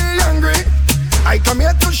need to be angry. I come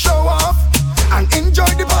here to show off and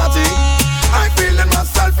enjoy the party. I'm feeling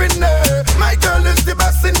myself in there. My girl is the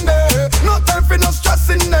best in there. No time for no stress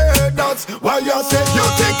in there. That's why you say you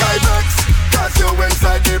think I vex, cause you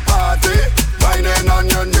inside the party. Whining on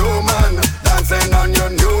your new man, dancing on your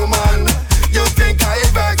new man. You think I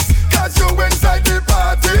vex, cause you inside the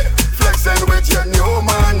party. Flexing with your new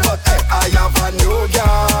man. But hey, I have a new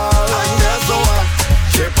girl. And guess what?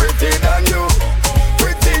 She pretty than you,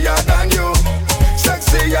 prettier than you,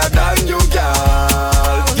 sexier than you,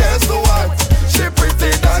 girl. Guess what? She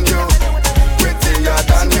pretty than you, prettier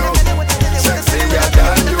than you, sexier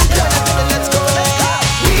than you, girl. Let's go.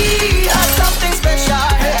 We have something special,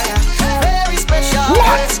 very special.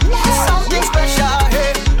 Something special,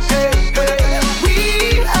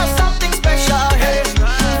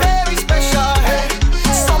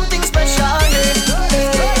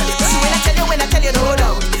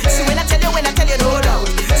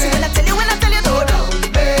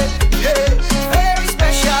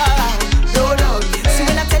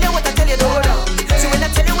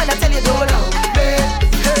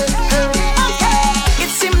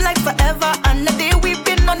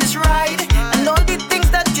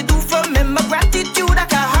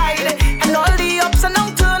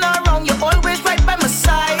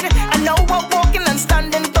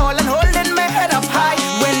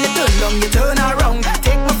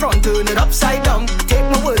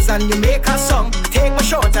 and you make a song. Take my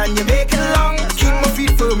short and you make it long. Keep my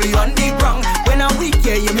feet firmly on the ground. When I'm weak,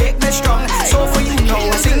 yeah, you make me strong. So for you now,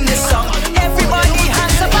 I sing this song. Everybody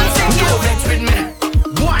hands up and sing it. Flex with me,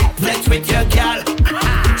 boy, flex with your girl.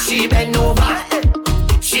 She bend over,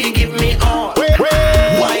 she give me all.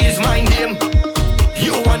 Why is my name?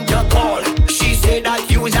 You want your call? She said that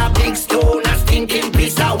you's a big stone, a stinking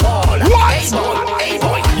piece of wall. Hey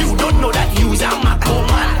boy, you don't know that you's a Mako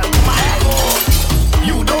man.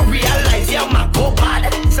 You don't realize you're Mako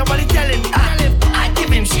bad. Somebody tell him, I give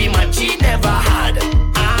him she man she never had.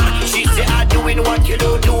 She said I'm doing what you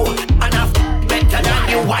don't do, and I'm better than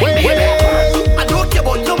you, white baby. I don't care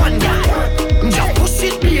about no man, guy. Just push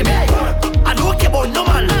it, baby. I don't care about no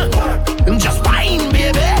man. Just fine,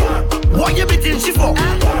 baby. What you beating she for?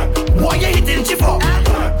 What you hitting she for?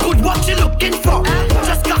 Good what you looking for?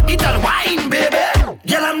 Just cock it and wine, baby.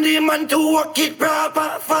 Girl, I'm the man to work it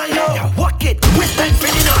proper for you. Work it, with that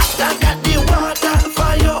feeling hot, I got the water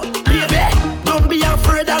for you, baby. Don't be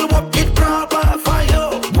afraid, I'll work it proper for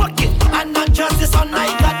you. Work it, and not just the sun, I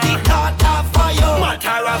got the daughter for you.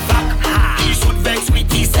 Matter of fact, he should vex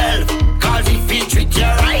with himself, cause if he treat you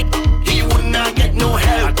right, he would not get no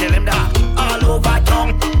help. I tell him that all over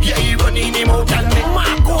town, yeah, he running him out and make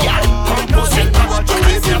Marco. Yeah, come push it, what you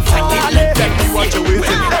waiting for?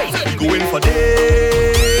 We going for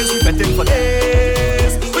days, we betting for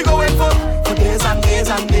days. We going for days and days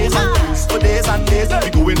and days and days. For days and days, we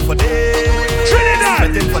going for days. Trinidad,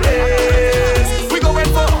 betting for days. We going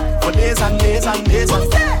for days and days and days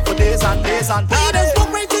and for days and days and days. We just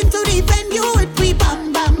walk right into the venue with we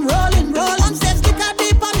bam bam rolling. On steps, stick a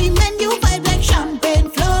dip on the menu, vibe like champagne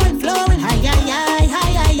flowing. Hi.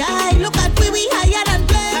 Look at we higher than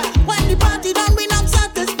play. When the party done, we not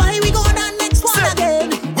satisfied. We go down next one again.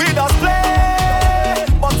 We just play,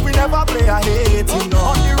 but we never play a hating.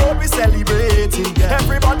 On the road we celebrating,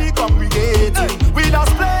 everybody congregating. We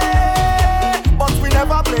just play, but we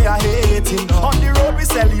never play a hating. On the road we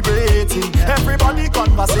celebrating, everybody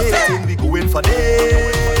conversating. We going for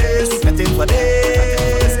days, we betting for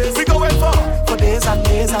days. We going for days and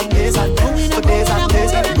days and days and days. For days and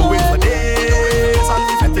days, we going for days and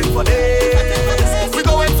we betting for days. We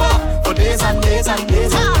going for days and days and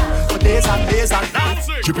days and for days and days and days.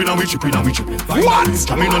 Chipping and we chipping. What?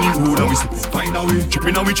 Coming on the road and we slipping. Find a way.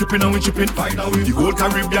 Chipping and we chipping. Find a way. The whole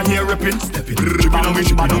Caribbean here repping. Chipping and we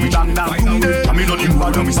chipping. Find a way. Coming on the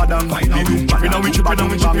road and we slipping. Find a way. Chipping and we chipping.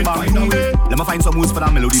 Find a way. Let me find some moves for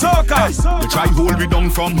that melody. Soca. They try hold we down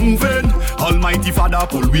from moving. Almighty Father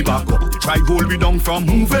pull we back up. They try hold we down from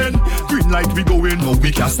moving. Green light we going, no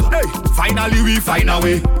we can't stop. Hey, finally we find a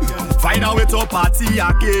way. Find a way to party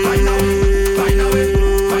again. Find a way.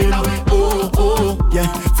 Oh, yeah.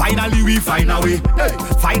 Finally we find a way. Hey,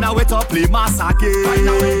 find a way to play mass again. Find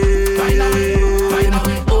a way.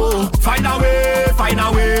 Oh, find a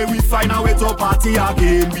way. We find a way to party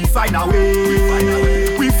again. We find a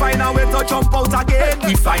way. We find a way to jump out again.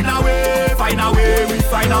 We find a way. We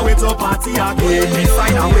find a way to party again. We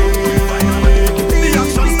find a way. The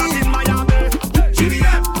action start in Miami.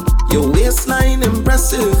 Your waistline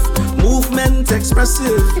impressive, movement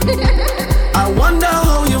expressive. I wonder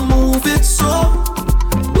how you move it so.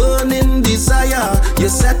 Burning desire, you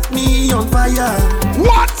set me on fire.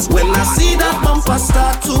 What? When I see that bumper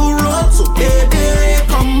start to roll, so baby,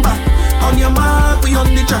 come back. On your mark, we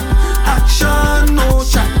on the track. Action, no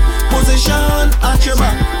chat. Position at your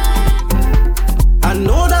back. I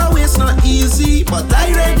know that way's not easy, but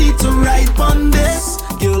I ready to ride on this.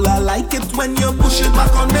 Girl, I like it when you push it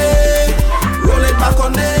back on me. Roll it back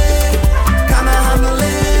on me. Can I handle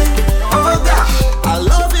it? Oh gosh, I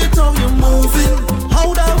love it how you're moving.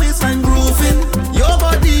 How that waistline grooving. Your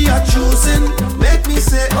body you're choosing. Make me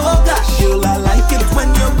say, oh gosh. Girl, I like it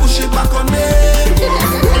when you push it back on me.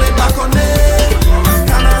 Roll it back on me.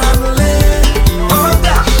 Can I handle it? Oh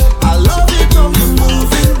gosh, I love it how you're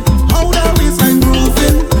moving. How that waistline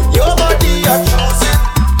grooving. Your body you're choosing.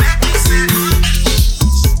 Make me say,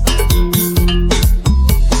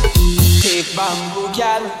 take bamboo,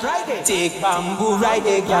 gal. Take bamboo, ride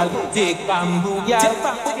it, gal. Take bamboo, gal.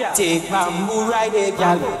 Take bamboo, ride it,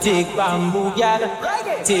 gal. Take bamboo, gal.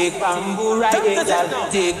 Take bamboo, ride it, gal.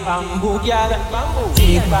 Take bamboo, gal.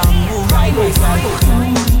 Take bamboo, ride it, gal.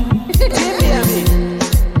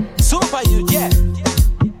 Super you, yeah.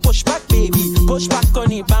 Push back, baby. Push back on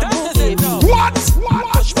the bamboo, baby. What?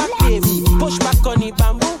 Push back, baby. Push back on the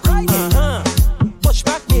bamboo. Push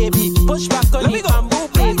back, baby. Push back on the bamboo,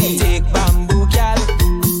 baby. Take bamboo, gal.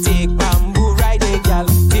 Take bamboo, ride it, gal.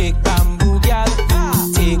 Take bamboo, gal.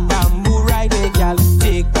 Take bamboo, ride it, gal.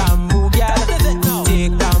 Take bamboo, gal.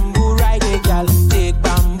 Take bamboo, ride it, gal. Take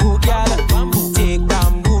bamboo, gal. Take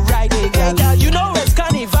bamboo,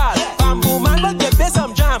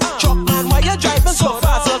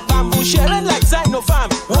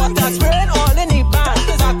 Water spraying all in the band.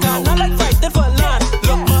 Back down, I like fighting for land.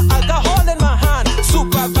 Look, my alcohol in my hand.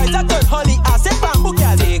 Supervisor turn honey, I say bamboo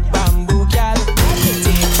gal. Take bamboo gal.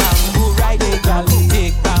 Take bamboo ride it gal.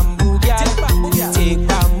 Take bamboo gal. Take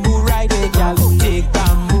bamboo ride it gal. Take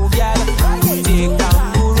bamboo gal. Take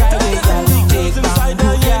bamboo ride it gal. Take bamboo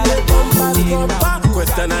gal.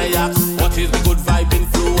 Question I ask, what is the good vibe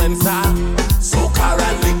influencer? Soca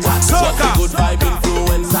and liquor. What's the good vibe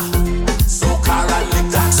influencer? Soca and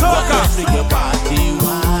liquor. What makes your party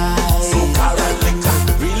wide? Soca and liquor.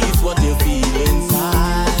 Release what you feel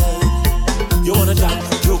inside. You wanna jump,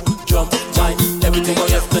 juke, jump, wine. Everything on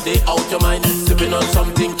yesterday out your mind. Sipping on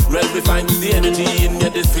something real refined. The energy in your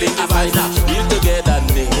display divine. Real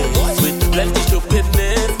togetherness with plenty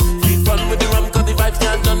stupidness. Feel fun with the rum 'cause the vibes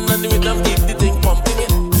can't done and the rhythm keep the thing pumping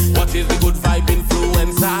it. What is the good vibe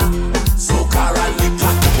influencer? Soca and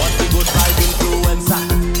liquor. What's the good vibe influencer?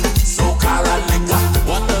 Soca and liquor.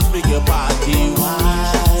 What does make your party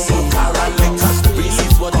wide? Soca and liquor.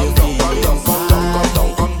 Release what you feel.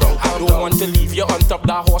 I don't want to leave you on top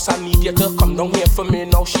that horse. I need you to come down here for me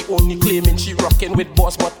now. She only claiming she rocking with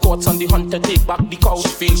boss, but courts on the hunt to take back the cow. She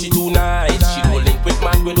feels she too nice. She don't link with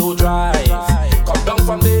man with no drive. Come down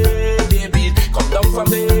from there, baby. Come down from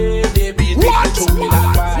there, baby. What? Take me that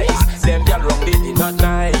advice. Them girl wrong, they not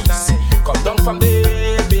nice. Come down from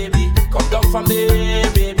there, baby. Come down from there,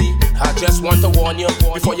 baby. I just want to warn you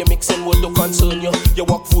before you mixing with the concern you. You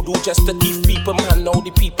walk voodoo just to thief people, man. Now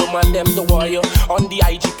the people, man, them the warrior. On the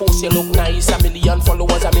IG post, you look nice. 1 million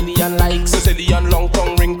followers, 1 million likes. 1 zillion long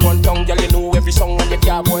tongue, ring one tongue. Girl, you know every song on your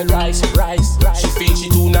car boil rice. She feels she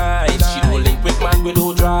too nice. She don't link with man with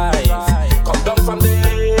no drive. Come down from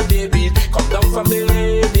there, baby. Come down from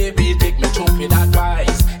there, baby. Take me choke with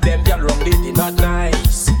advice. Them girl wrong, they not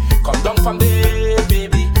nice. Come down from there,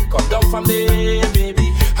 baby. Come down from there,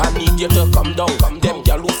 baby. I need you to come down. Them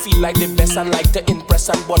girl who feel like the best and like to impress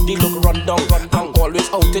and body look run down. I'm always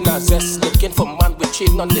out in a zest, looking for man with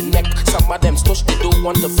chain on the neck. Some of them stush, they don't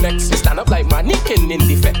want to flex. They stand up like mannequin in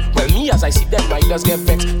the fed. Well, me as I see them, I just get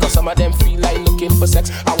vexed. Cause some of them feel like looking for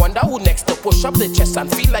sex. I wonder who next to push up the chest and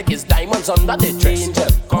feel like it's diamonds under the dress. Angel,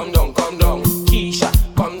 come down, come down. Keisha,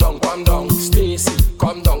 come down, come down. Stacy,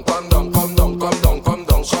 come down, come down, come down, come down, come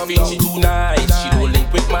down. She feels she too nice. She don't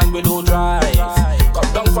link with man with no drive.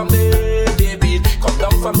 Come down from there, baby. Come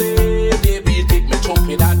down from there, baby. Take me choke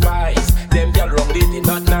with advice. Them girl wrong, they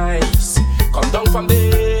not nice. Come down from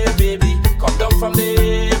there, baby. Come down from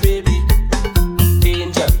there, baby.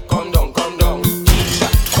 Angel, come down, come down. Keisha,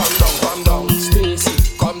 come down, come down. Stacy,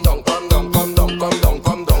 come down, come down, come down, come down,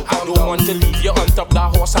 come down. I don't want to leave you on top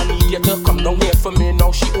that horse. I need you to come down here for me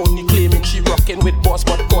now. She only claiming she rocking with boss,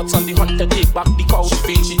 but courts on the hunt to take back the cow. She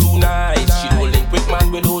feels she too nice. She don't link with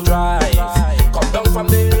man with no drive. Come down from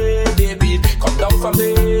there, baby. Come down from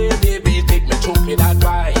there, baby. Take me choke with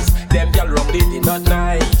advice. Them girl wrong, they not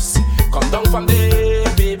nice. Come down from there,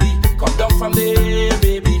 baby. Come down from there.